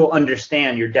ranking. It will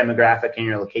understand your demographic and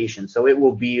your location. So it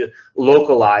will be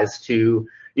localized to,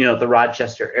 you know, the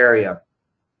Rochester area.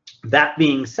 That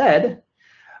being said,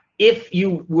 if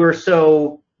you were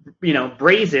so, you know,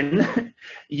 brazen,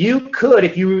 you could,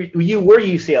 if you were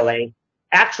UCLA,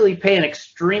 actually pay an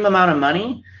extreme amount of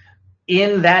money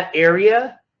in that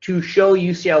area to show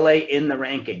UCLA in the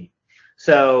ranking.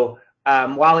 So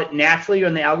while it naturally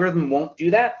on the algorithm won't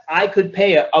do that, I could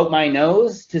pay out my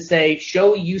nose to say,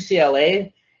 show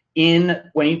UCLA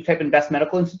when you type in best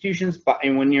medical institutions,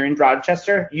 and when you're in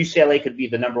Rochester, UCLA could be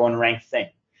the #1 ranked thing.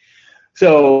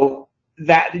 So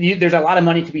there's a lot of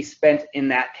money to be spent in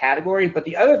that category. But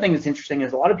the other thing that's interesting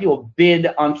is a lot of people bid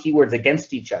on keywords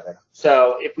against each other.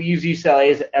 So if we use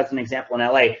UCLA as an example in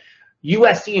LA,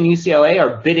 USC and UCLA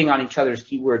are bidding on each other's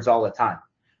keywords all the time.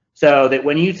 So that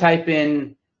when you type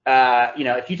in,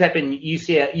 if you type in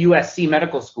USC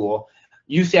medical school,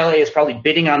 UCLA is probably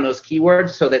bidding on those keywords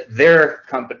so that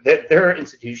their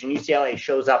institution, UCLA,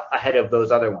 shows up ahead of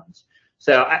those other ones.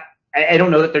 So I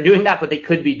don't know that they're doing that, but they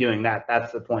could be doing that.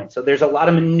 That's the point. So there's a lot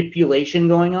of manipulation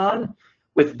going on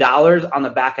with dollars on the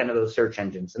back end of those search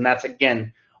engines. And that's,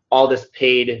 again, all this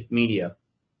paid media.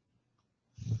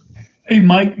 Hey,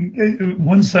 Mike,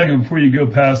 1 second before you go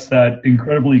past that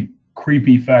incredibly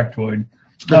creepy factoid.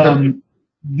 So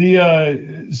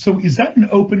is that an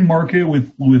open market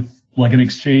with like an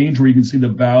exchange where you can see the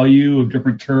value of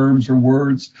different terms or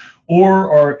words,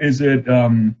 or is it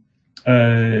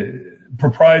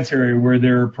proprietary where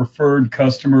they're preferred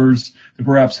customers that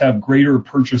perhaps have greater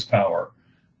purchase power?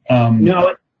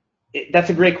 No, that's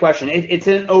a great question. It's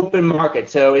an open market,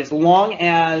 so as long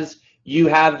as you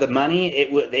have the money,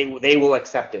 they will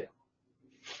accept it.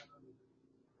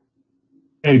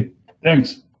 Hey,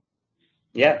 thanks.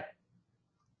 Yeah.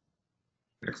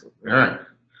 Excellent. All right.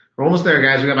 We're almost there,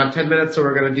 guys. We got about 10 minutes, so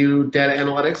we're going to do data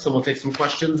analytics, and we'll take some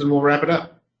questions, and we'll wrap it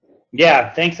up.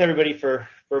 Yeah, thanks, everybody, for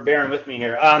bearing with me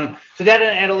here. So data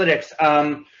analytics.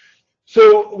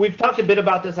 So we've talked a bit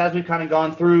about this as we've kind of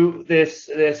gone through this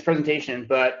presentation,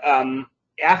 but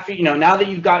after, now that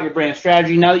you've got your brand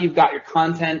strategy, now that you've got your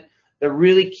content, the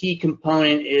really key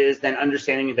component is then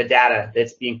understanding the data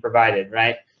that's being provided,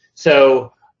 right?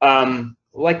 So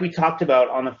like we talked about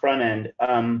on the front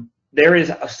end, there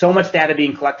is so much data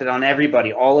being collected on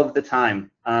everybody all of the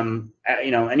time.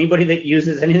 Anybody that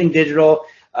uses anything digital,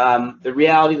 the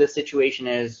reality of the situation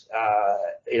is,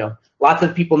 lots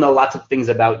of people know lots of things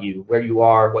about you, where you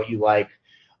are, what you like,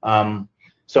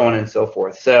 so on and so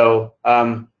forth. So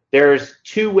there's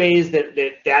two ways that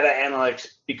data analytics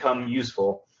become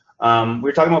useful. We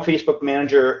were talking about Facebook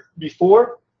Manager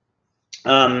before,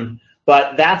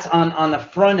 but that's on the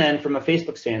front end from a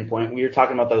Facebook standpoint. We were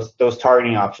talking about those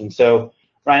targeting options. So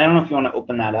Ryan, I don't know if you want to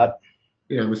open that up.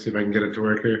 Yeah, let me see if I can get it to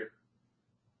work here.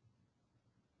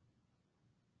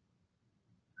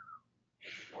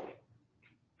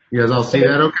 You guys all see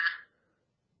that okay?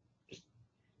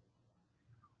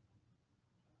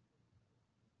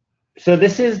 So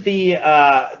this is the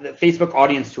Facebook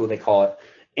audience tool, they call it.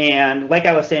 And like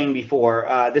I was saying before,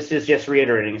 this is just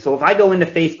reiterating. So if I go into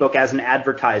Facebook as an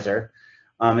advertiser,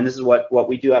 and this is what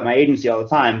we do at my agency all the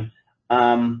time,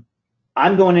 I'm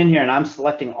going in here and I'm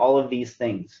selecting all of these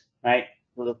things, right?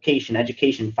 Location,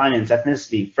 education, finance,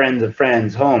 ethnicity, friends of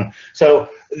friends, home. So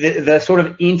the sort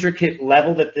of intricate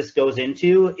level that this goes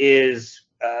into is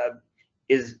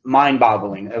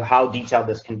mind-boggling of how detailed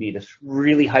this can be. This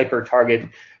really hyper-target,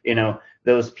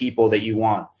 those people that you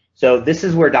want. So this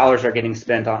is where dollars are getting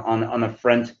spent on the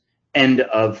front end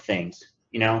of things.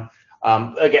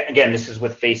 Again, this is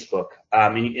with Facebook.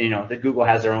 The Google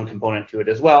has their own component to it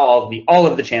as well. All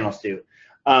of the channels do.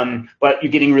 But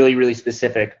you're getting really, really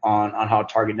specific on how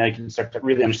to target. Now you can start to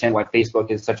really understand why Facebook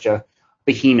is such a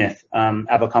behemoth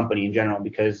of a company in general,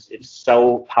 because it's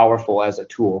so powerful as a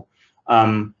tool.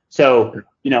 So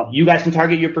you guys can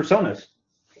target your personas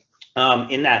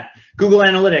in that. Google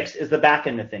Analytics is the back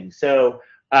end of things. So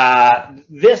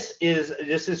this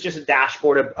is just a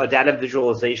dashboard, a data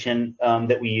visualization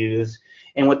that we use.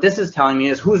 And what this is telling me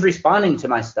is who's responding to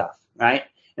my stuff, right?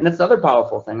 And that's the other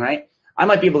powerful thing, right? I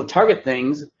might be able to target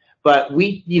things, but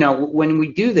when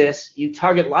we do this, you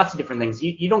target lots of different things.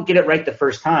 You don't get it right the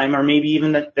first time, or maybe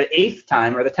even the 8th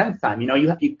time or the 10th time.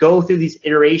 You go through these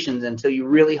iterations until you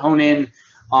really hone in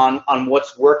on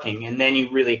what's working, and then you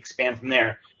really expand from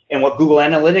there. And what Google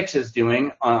Analytics is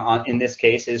doing in this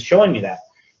case is showing me that.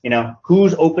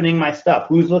 Who's opening my stuff,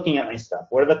 who's looking at my stuff,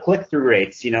 what are the click-through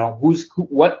rates,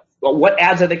 what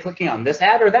ads are they clicking on, this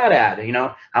ad or that ad,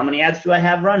 how many ads do I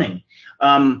have running,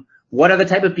 what are the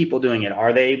type of people doing it,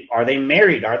 are they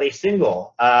married, are they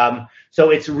single? So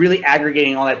it's really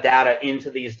aggregating all that data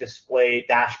into these display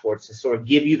dashboards to sort of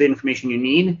give you the information you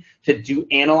need to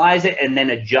analyze it and then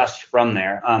adjust from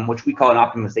there, which we call an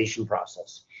optimization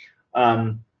process.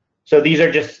 So these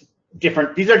are just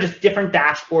different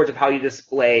dashboards of how you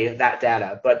display that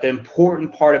data. But the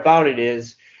important part about it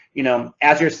is,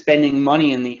 as you're spending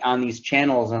money on these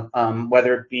channels,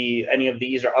 whether it be any of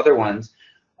these or other ones,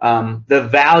 The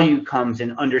value comes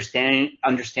in understanding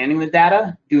the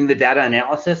data, doing the data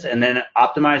analysis, and then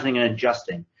optimizing and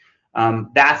adjusting.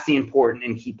 That's the important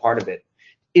and key part of it.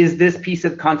 Is this piece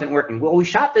of content working? Well, we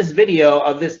shot this video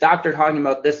of this doctor talking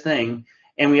about this thing,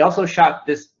 and we also shot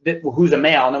this, who's a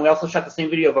male, and then we also shot the same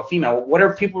video of a female. What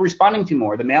are people responding to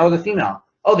more, the male or the female?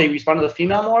 Oh, they respond to the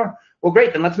female more? Well,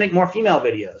 great, then let's make more female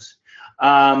videos.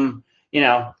 You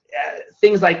know,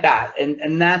 things like that,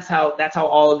 and that's how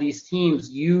all of these teams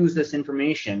use this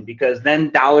information, because then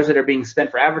dollars that are being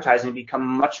spent for advertising become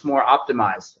much more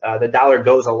optimized. The dollar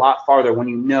goes a lot farther when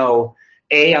you know,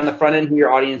 A, on the front end who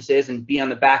your audience is, and B, on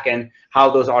the back end how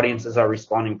those audiences are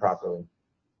responding properly.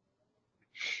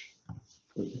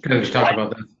 Kind of just talk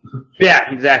about that.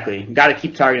 Yeah, exactly. Got to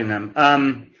keep targeting them.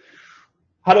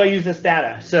 How do I use this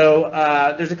data? So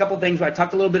there's a couple things. I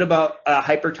talked a little bit about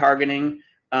hyper targeting,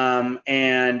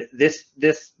 and this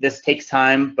takes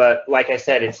time. But like I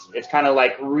said, it's kind of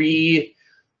like redoing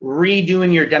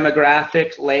your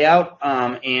demographic layout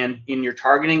and in your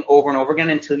targeting over and over again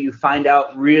until you find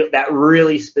out that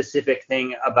really specific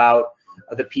thing about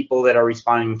the people that are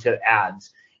responding to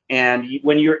ads. And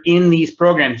when you're in these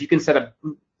programs, you can set up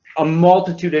a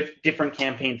multitude of different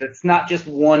campaigns. It's not just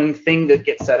one thing that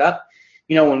gets set up.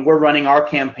 You know, when we're running our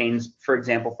campaigns, for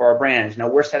example, for our brands, you know,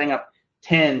 we're setting up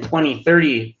 10, 20,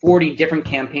 30, 40 different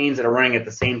campaigns that are running at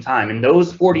the same time. And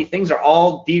those 40 things are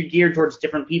all geared towards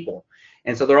different people.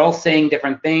 And so they're all saying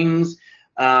different things.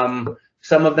 Some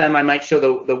of them I might show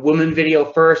the woman video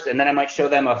first, and then I might show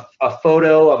them a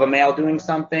photo of a male doing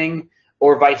something,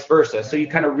 or vice versa. So you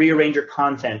kind of rearrange your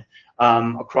content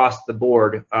across the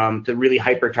board to really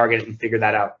hyper target it and figure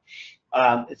that out.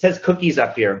 It says cookies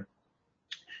up here.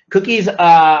 Cookies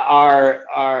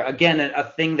are again a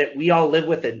thing that we all live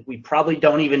with and we probably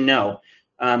don't even know.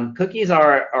 Cookies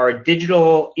are a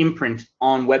digital imprint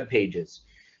on web pages,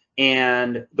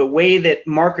 and the way that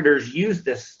marketers use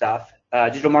this stuff,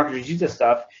 digital marketers use this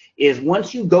stuff, is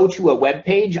once you go to a web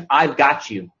page, I've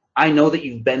got you. I know that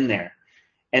you've been there.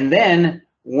 And then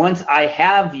once I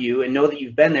have you and know that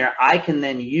you've been there, I can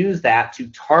then use that to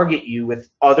target you with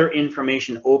other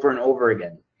information over and over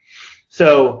again.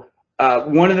 So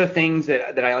one of the things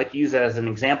that I like to use as an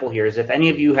example here is if any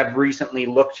of you have recently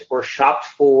looked or shopped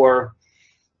for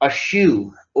a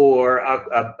shoe or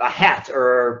a hat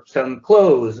or some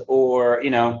clothes or, you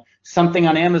know, something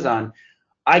on Amazon,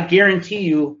 I guarantee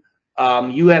you,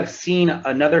 you have seen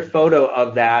another photo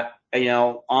of that, you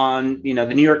know, on, you know,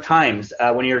 the New York Times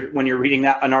when you're reading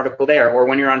an article there, or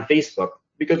when you're on Facebook.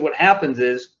 Because what happens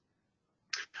is,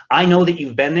 I know that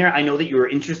you've been there. I know that you were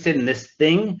interested in this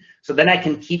thing. So then I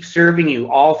can keep serving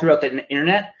you all throughout the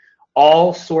internet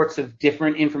all sorts of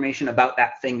different information about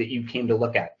that thing that you came to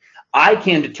look at. I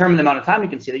can determine the amount of time you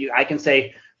can see that. I can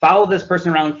say, follow this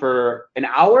person around for an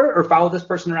hour, or follow this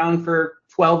person around for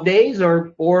 12 days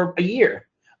or a year.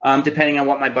 Depending on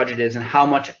what my budget is and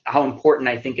how important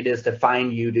I think it is to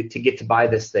find you to get to buy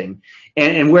this thing.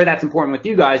 And where that's important with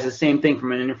you guys is the same thing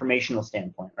from an informational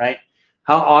standpoint, right?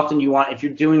 How often you want, if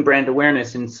you're doing brand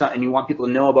awareness and you want people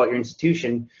to know about your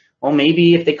institution, well,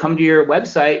 maybe if they come to your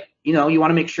website, you know, you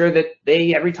want to make sure that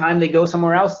every time they go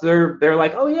somewhere else, they're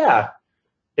like, oh yeah,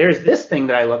 there's this thing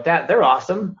that I looked at. They're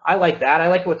awesome. I like that. I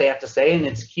like what they have to say, and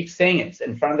it keeps saying it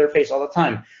in front of their face all the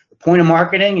time. The point of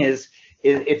marketing is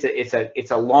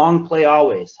it's a long play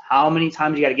always. How many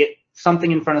times you got to get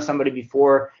something in front of somebody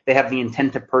before they have the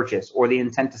intent to purchase or the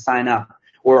intent to sign up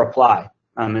or apply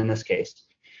in this case.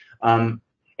 And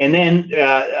then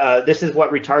this is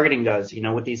what retargeting does, you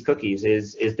know, with these cookies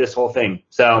is this whole thing.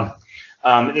 So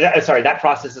that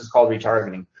process is called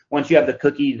retargeting. Once you have the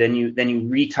cookie, then you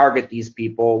retarget these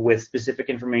people with specific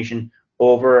information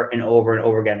over and over and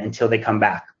over again until they come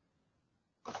back.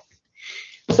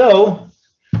 So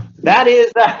that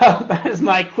is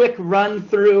my quick run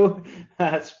through,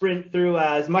 sprint through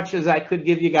as much as I could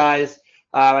give you guys.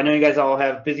 I know you guys all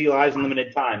have busy lives and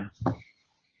limited time.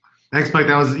 Thanks, Mike.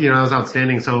 That was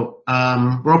outstanding. So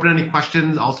we're open to any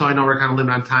questions. Also, I know we're kind of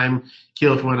limited on time.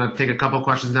 Keel, if you want to take a couple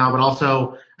questions now, but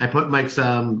also I put Mike's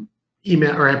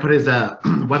email, or I put his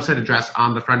website address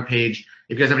on the front page.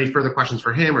 If you guys have any further questions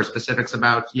for him or specifics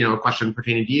about, you know, a question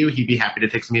pertaining to you, he'd be happy to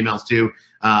take some emails too,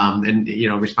 and, you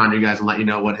know, respond to you guys and let you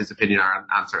know what his opinion are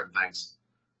on certain things.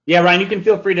 Yeah, Ryan, you can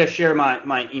feel free to share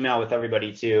my email with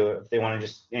everybody too if they want to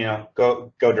just, you know,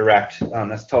 go direct.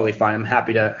 That's totally fine. I'm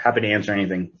happy to answer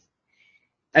anything.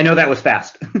 I know that was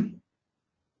fast.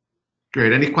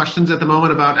 Great. Any questions at the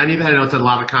moment about any of that? I know it's a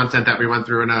lot of content that we went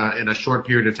through in a short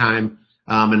period of time,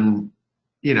 and,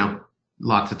 you know,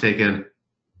 lots to take in.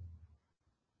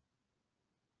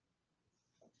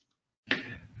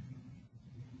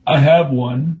 I have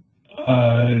one.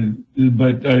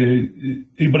 But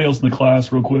anybody else in the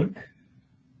class, real quick?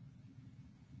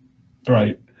 All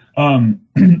right.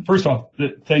 First off,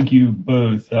 thank you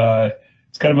both.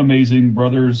 It's kind of amazing,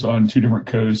 brothers on two different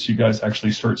coasts. You guys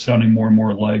actually start sounding more and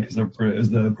more alike as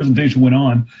the presentation went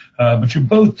on, but you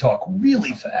both talk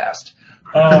really fast.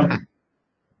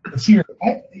 Let's see here.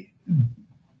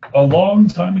 A long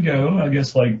time ago, I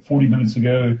guess like 40 minutes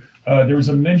ago, there was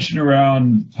a mention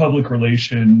around public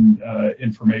relation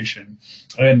information,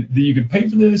 and that you could pay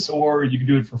for this or you could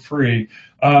do it for free.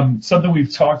 Something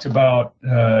we've talked about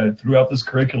throughout this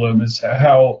curriculum is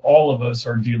how all of us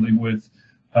are dealing with,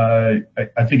 I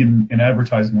think in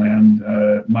advertising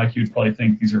land, Mike, you'd probably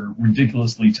think these are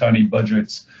ridiculously tiny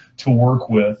budgets to work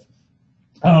with.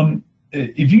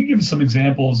 If you could give us some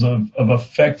examples of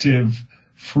effective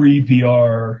free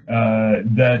PR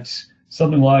that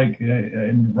something like,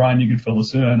 and Ryan, you could fill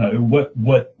us in, what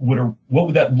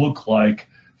would that look like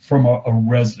from a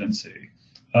residency,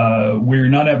 where you're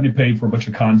not having to pay for a bunch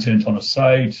of content on a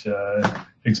site,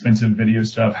 expensive video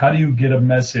stuff? How do you get a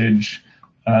message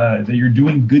that you're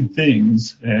doing good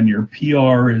things and your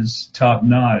PR is top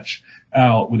notch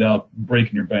out without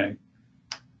breaking your bank?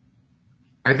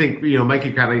 I think, Mike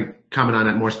could kind of comment on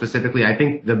it more specifically. I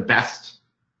think the best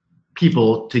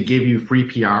people to give you free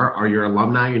PR are your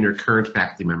alumni and your current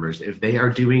faculty members. If they are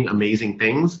doing amazing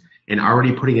things and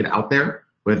already putting it out there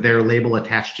with their label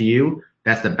attached to you,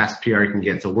 that's the best PR you can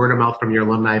get. So word of mouth from your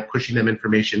alumni, pushing them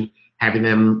information, having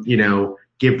them,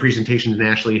 give presentations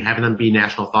nationally, having them be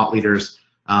national thought leaders,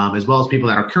 as well as people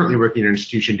that are currently working in your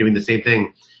institution doing the same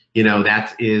thing.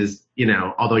 That is,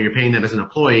 although you're paying them as an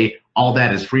employee, all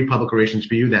that is free public relations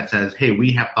for you that says, hey,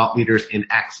 we have thought leaders in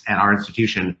X at our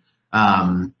institution.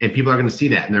 And people are going to see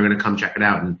that and they're going to come check it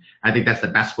out. And I think that's the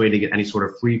best way to get any sort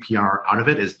of free PR out of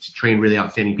it, is to train really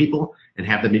outstanding people and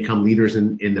have them become leaders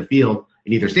in the field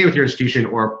and either stay with your institution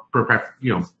or,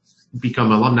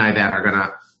 become alumni that are going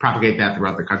to propagate that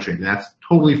throughout the country. And that's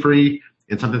totally free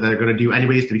and something that they're going to do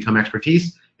anyways to become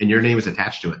expertise, and your name is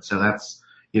attached to it. So that's,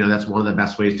 that's one of the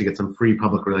best ways to get some free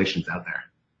public relations out there.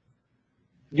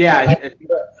 Yeah.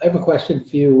 I have a question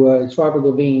for you. It's Robert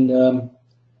Levine.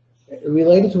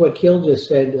 Related to what Keel just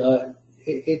said,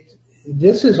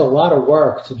 this is a lot of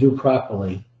work to do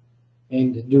properly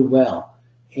and to do well.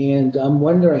 And I'm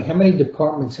wondering how many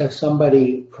departments have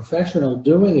somebody professional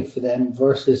doing it for them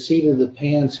versus seat of the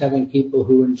pants having people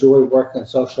who enjoy working on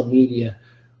social media,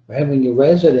 or having your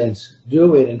residents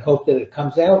do it and hope that it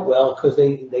comes out well, because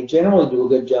they generally do a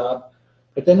good job,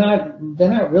 but they're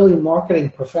not really marketing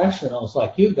professionals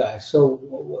like you guys. So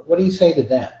what do you say to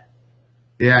that?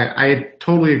 Yeah, I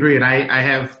totally agree. And I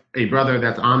have a brother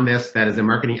that's on this that is a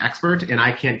marketing expert, and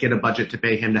I can't get a budget to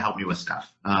pay him to help me with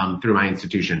stuff through my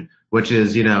institution, which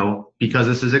is, because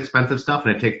this is expensive stuff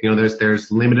and it takes,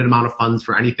 there's limited amount of funds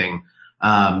for anything.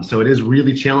 So it is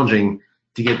really challenging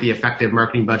to get the effective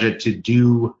marketing budget to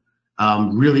do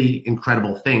really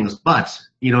incredible things. But,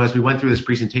 as we went through this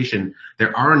presentation,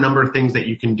 there are a number of things that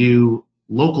you can do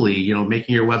locally,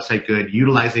 making your website good,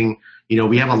 utilizing,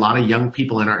 we have a lot of young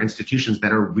people in our institutions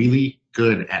that are really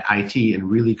good at IT and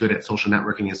really good at social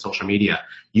networking and social media,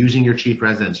 using your chief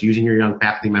residents, using your young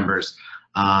faculty members,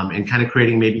 and kind of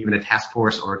creating maybe even a task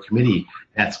force or a committee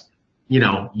that's,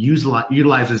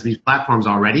 utilizes these platforms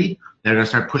already. They're going to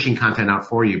start pushing content out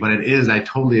for you. But it is, I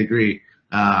totally agree,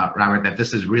 Robert, that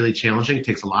this is really challenging. It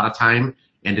takes a lot of time,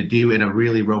 and to do in a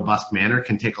really robust manner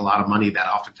can take a lot of money that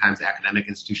oftentimes academic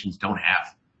institutions don't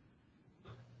have.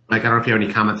 Like, I don't know if you have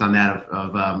any comments on that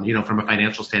of from a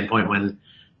financial standpoint, when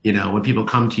people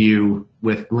come to you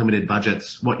with limited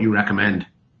budgets, what you recommend.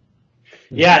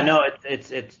 Yeah, no,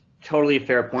 it's totally a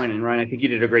fair point. And Ryan, I think you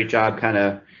did a great job kind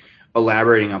of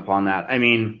elaborating upon that. I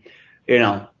mean,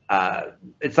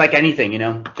 it's like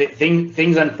anything,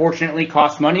 things unfortunately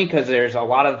cost money because there's a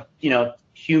lot of,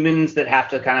 humans that have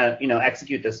to kind of,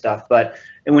 execute this stuff.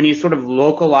 And when you sort of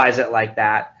localize it like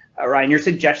that, Ryan, your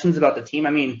suggestions about the team,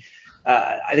 I mean,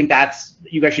 I think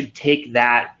you guys should take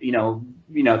that,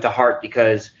 to heart,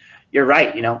 because you're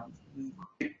right.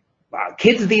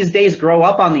 Kids these days grow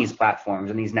up on these platforms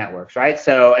and these networks, right?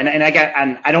 So, and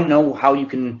I don't know how you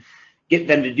can get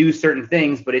them to do certain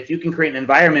things, but if you can create an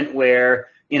environment where,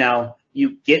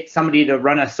 you get somebody to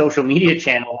run a social media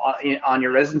channel on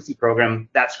your residency program,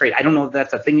 that's great. I don't know if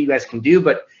that's a thing you guys can do,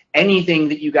 but anything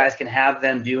that you guys can have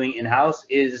them doing in-house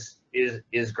is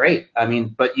great. I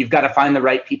mean, but you've got to find the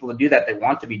right people to do that. They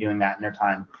want to be doing that in their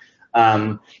time.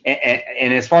 And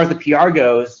as far as the PR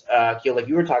goes, Keel, like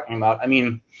you were talking about, I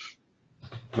mean,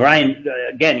 Ryan,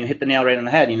 again, you hit the nail right on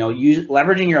the head.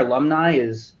 Leveraging your alumni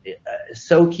is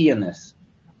so key in this.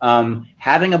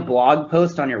 Having a blog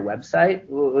post on your website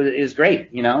is great.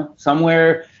 You know,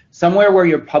 somewhere where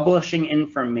you're publishing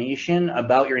information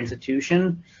about your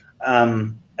institution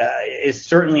is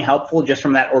certainly helpful, just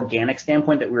from that organic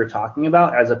standpoint that we were talking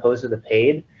about, as opposed to the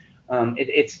paid.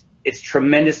 It's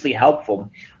tremendously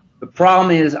helpful. The problem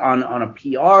is on a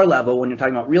PR level, when you're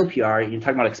talking about real PR, you're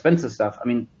talking about expensive stuff. I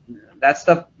mean, that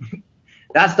stuff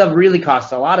really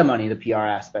costs a lot of money, the PR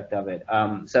aspect of it.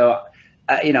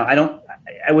 You know,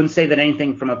 I wouldn't say that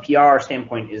anything from a PR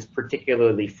standpoint is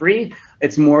particularly free.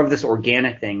 It's more of this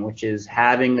organic thing, which is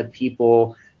having the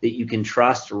people that you can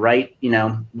trust write, you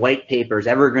know, white papers,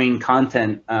 evergreen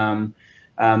content.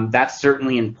 That's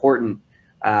certainly important.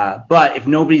 But if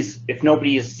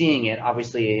nobody is seeing it,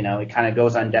 obviously, you know, it kind of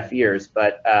goes on deaf ears.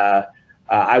 But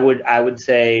I would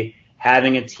say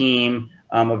having a team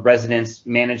of residents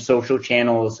manage social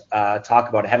channels, talk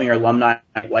about it, having your alumni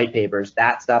white papers,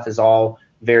 that stuff is all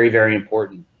very, very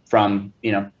important from,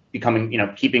 you know, becoming, you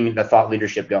know, keeping the thought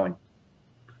leadership going.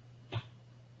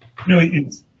 You know,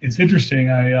 it's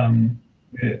interesting. I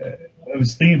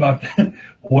was thinking about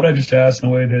what I just asked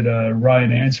and the way that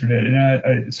Ryan answered it, and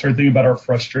I started thinking about our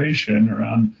frustration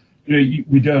around, you know,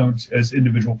 we don't, as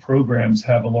individual programs,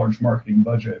 have a large marketing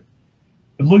budget.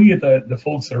 But looking at the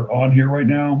folks that are on here right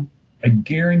now, I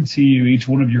guarantee you each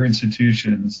one of your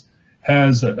institutions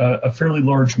has a fairly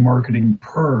large marketing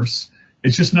purse.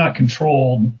 It's just not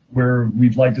controlled where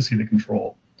we'd like to see the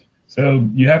control. So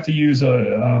you have to use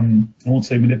I won't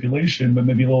say manipulation, but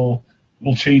maybe a little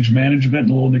change management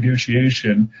and a little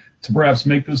negotiation to perhaps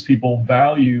make those people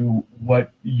value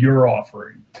what you're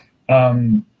offering.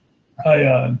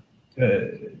 I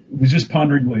was just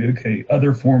pondering, okay,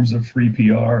 other forms of free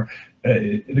PR.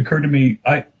 It occurred to me,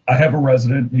 I have a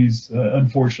resident. He's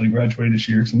unfortunately graduated this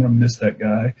year, so I'm going to miss that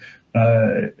guy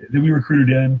that we recruited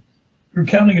in. We were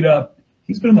counting it up.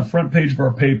 He's been on the front page of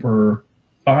our paper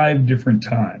 5 different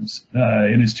times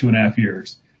in his 2.5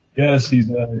 years. Yes, he's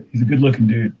a good-looking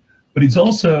dude, but he's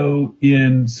also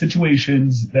in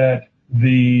situations that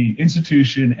the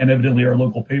institution and evidently our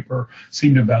local paper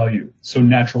seem to value. So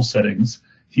natural settings.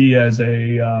 He has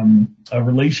a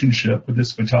relationship with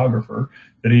this photographer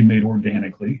that he made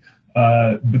organically.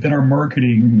 But then our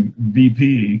marketing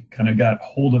VP kind of got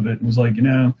hold of it and was like, you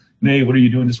know, Nate, what are you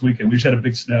doing this weekend? We just had a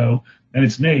big snow, and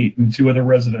it's Nate and 2 other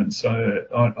residents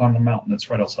on the mountain that's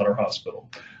right outside our hospital.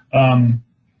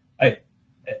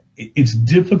 It's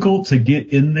difficult to get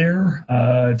in there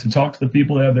to talk to the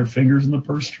people that have their fingers in the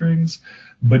purse strings,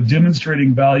 but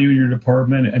demonstrating value in your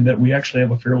department and that we actually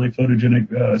have a fairly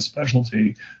photogenic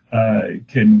specialty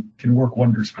can work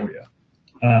wonders for you.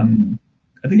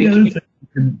 I think the other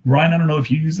thing, Ryan, I don't know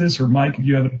if you use this, or Mike, if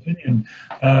you have an opinion,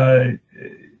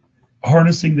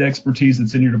 harnessing the expertise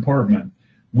that's in your department.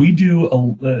 We do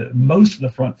most of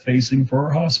the front facing for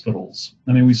our hospitals.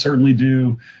 I mean, we certainly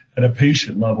do at a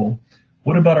patient level.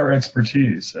 What about our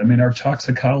expertise? I mean, our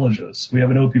toxicologists. We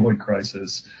have an opioid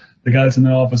crisis. The guy that's in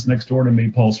the office next door to me,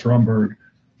 Paul Stromberg,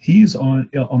 he's on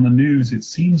the news, it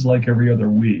seems like every other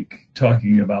week,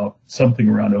 talking about something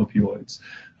around opioids.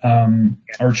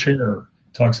 Our chair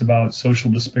talks about social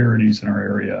disparities in our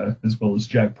area, as well as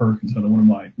Jack Perkins, another one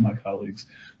of my colleagues.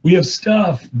 We have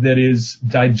stuff that is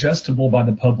digestible by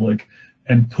the public,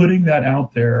 and putting that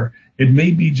out there, it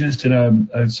may be just in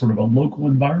a sort of a local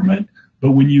environment,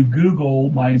 but when you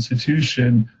Google my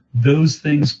institution, those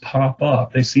things pop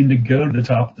up. They seem to go to the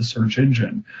top of the search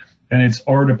engine, and it's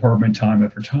our department time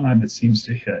after time that seems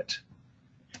to hit.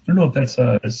 I don't know if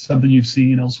that's something you've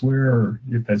seen elsewhere, or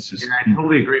if that's just. Yeah, I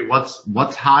totally agree.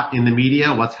 What's hot in the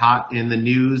media? What's hot in the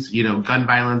news? You know, gun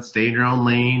violence, stay in your own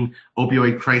lane,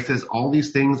 opioid crisis. All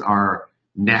these things are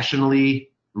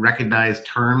nationally recognized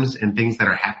terms and things that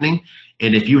are happening.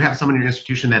 And if you have someone in your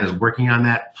institution that is working on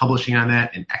that, publishing on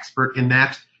that, an expert in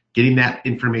that, getting that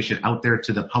information out there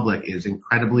to the public is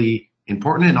incredibly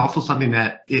important, and also something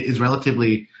that is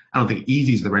relatively, I don't think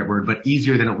easy is the right word, but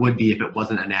easier than it would be if it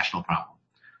wasn't a national problem.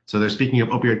 So they're speaking of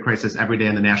opioid crisis every day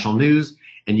in the national news,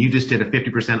 and you just did a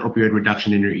 50% opioid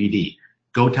reduction in your ED.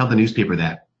 Go tell the newspaper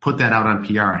that. Put that out on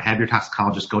PR. Have your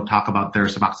toxicologist go talk about their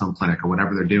Suboxone clinic or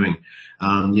whatever they're doing.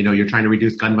 You know, you're trying to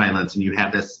reduce gun violence, and you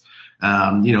have this,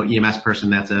 you know, EMS person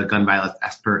that's a gun violence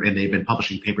expert, and they've been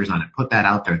publishing papers on it. Put that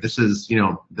out there. This is, you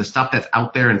know, the stuff that's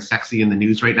out there and sexy in the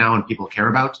news right now and people care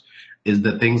about is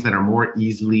the things that are more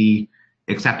easily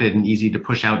accepted and easy to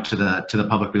push out to the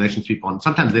public relations people. And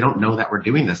sometimes they don't know that we're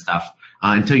doing this stuff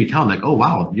until you tell them, like, oh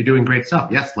wow, you're doing great stuff.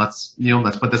 Yes, let's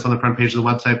put this on the front page of the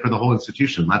website for the whole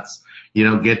institution. Let's, you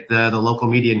know, get the local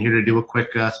media in here to do a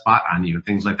quick spot on you,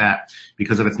 things like that.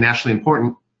 Because if it's nationally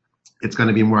important, it's going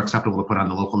to be more acceptable to put on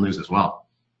the local news as well.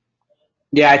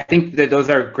 Yeah, I think that those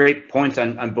are great points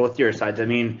on both your sides. I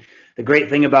mean, the great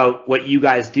thing about what you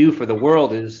guys do for the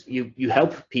world is you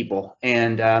help people,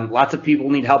 and lots of people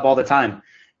need help all the time.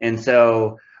 And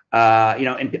so, in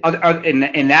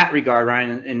that regard,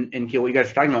 Ryan and Keel, what you guys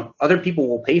are talking about, other people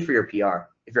will pay for your PR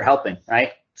if you're helping,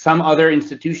 right? Some other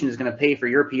institution is going to pay for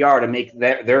your PR to make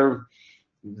their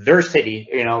city,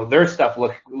 their stuff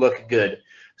look good.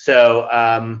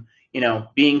 So,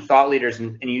 being thought leaders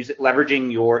and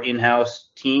leveraging your in-house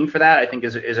team for that, I think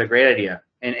is a great idea.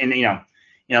 And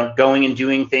going and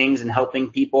doing things and helping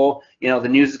people, the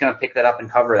news is going to pick that up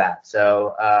and cover that.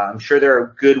 So I'm sure there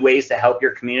are good ways to help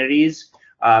your communities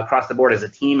across the board as a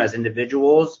team, as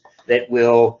individuals, that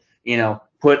will,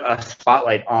 put a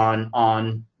spotlight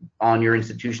on your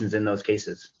institutions in those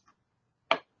cases.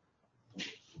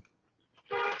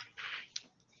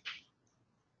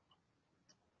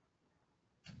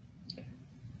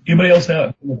 Anybody else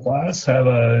in the class have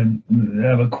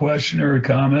a question or a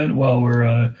comment while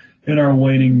we're in our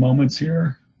waning moments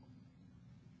here?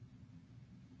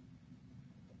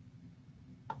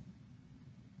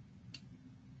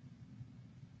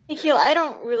 Nikhil, I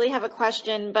don't really have a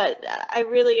question, but I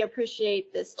really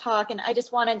appreciate this talk, and I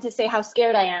just wanted to say how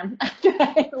scared I am after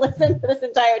I listened to this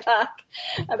entire talk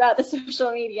about the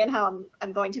social media and how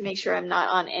I'm going to make sure I'm not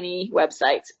on any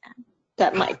websites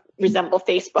that might resemble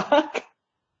Facebook.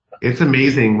 It's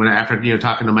amazing when after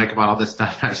talking to Mike about all this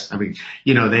stuff. He's like,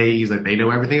 they know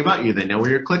everything about you. They know where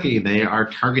you're clicking. They are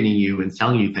targeting you and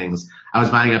selling you things. I was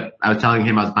telling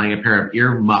him I was buying a pair of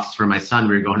ear muffs for my son.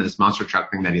 We were going to this monster truck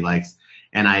thing that he likes,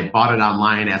 and I bought it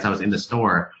online as I was in the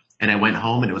store. And I went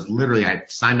home, and it was literally, I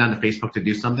signed on to Facebook to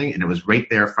do something, and it was right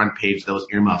there, front page, those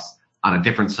earmuffs on a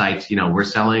different site. We're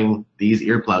selling these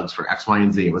earplugs for X, Y,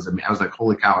 and Z. I was like,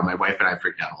 holy cow! And my wife and I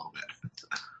freaked out a little bit.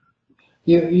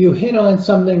 You hit on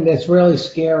something that's really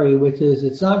scary, which is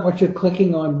it's not what you're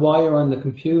clicking on while you're on the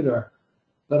computer,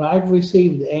 but I've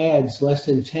received ads less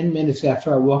than 10 minutes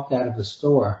after I walked out of the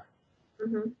store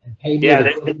and paid with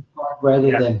a credit card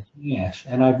rather than cash,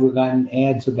 and I've gotten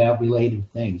ads about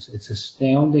related things. It's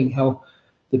astounding how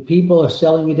the people are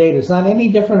selling your data. It's not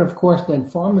any different, of course, than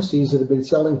pharmacies that have been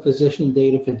selling physician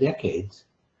data for decades.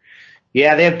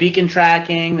 Yeah, they have beacon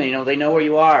tracking. They know where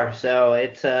you are, so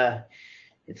it's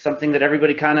something that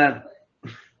everybody kind of,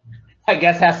 I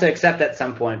guess, has to accept at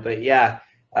some point. But yeah,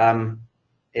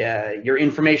 your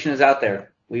information is out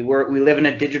there. We live in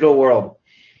a digital world.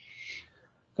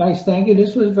 Guys, thank you.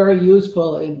 This was very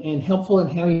useful and helpful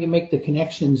in how you make the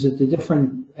connections at the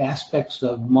different aspects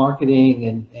of marketing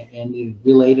and the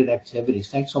related activities.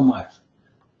 Thanks so much.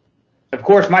 Of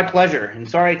course, my pleasure. And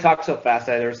sorry I talked so fast.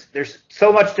 There's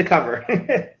so much to cover.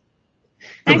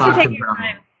 Thanks for taking your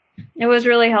time. It was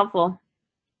really helpful.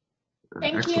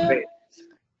 Thank you.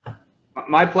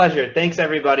 My pleasure. Thanks,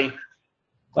 everybody.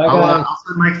 Bye, guys. I'll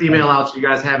send Mike's email out so you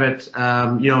guys have it.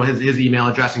 His email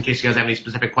address in case you guys have any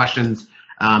specific questions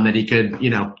that he could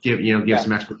give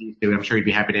some expertise to. I'm sure he'd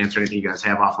be happy to answer anything you guys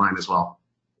have offline as well.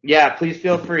 Yeah, please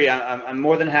feel free. I'm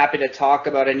more than happy to talk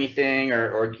about anything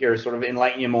or sort of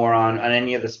enlighten you more on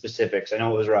any of the specifics. I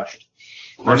know it was rushed.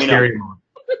 Or scare you more.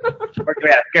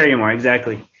 Scare you more,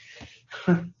 exactly.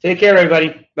 Take care,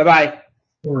 everybody. Bye-bye.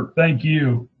 Sure. Thank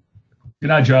you. Good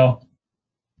night, y'all.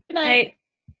 Good night.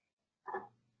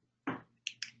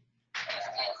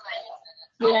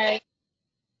 Good night.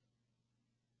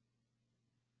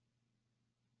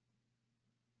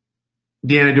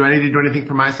 Deanna, do I need to do anything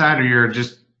from my side, or you're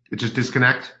just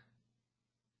disconnect?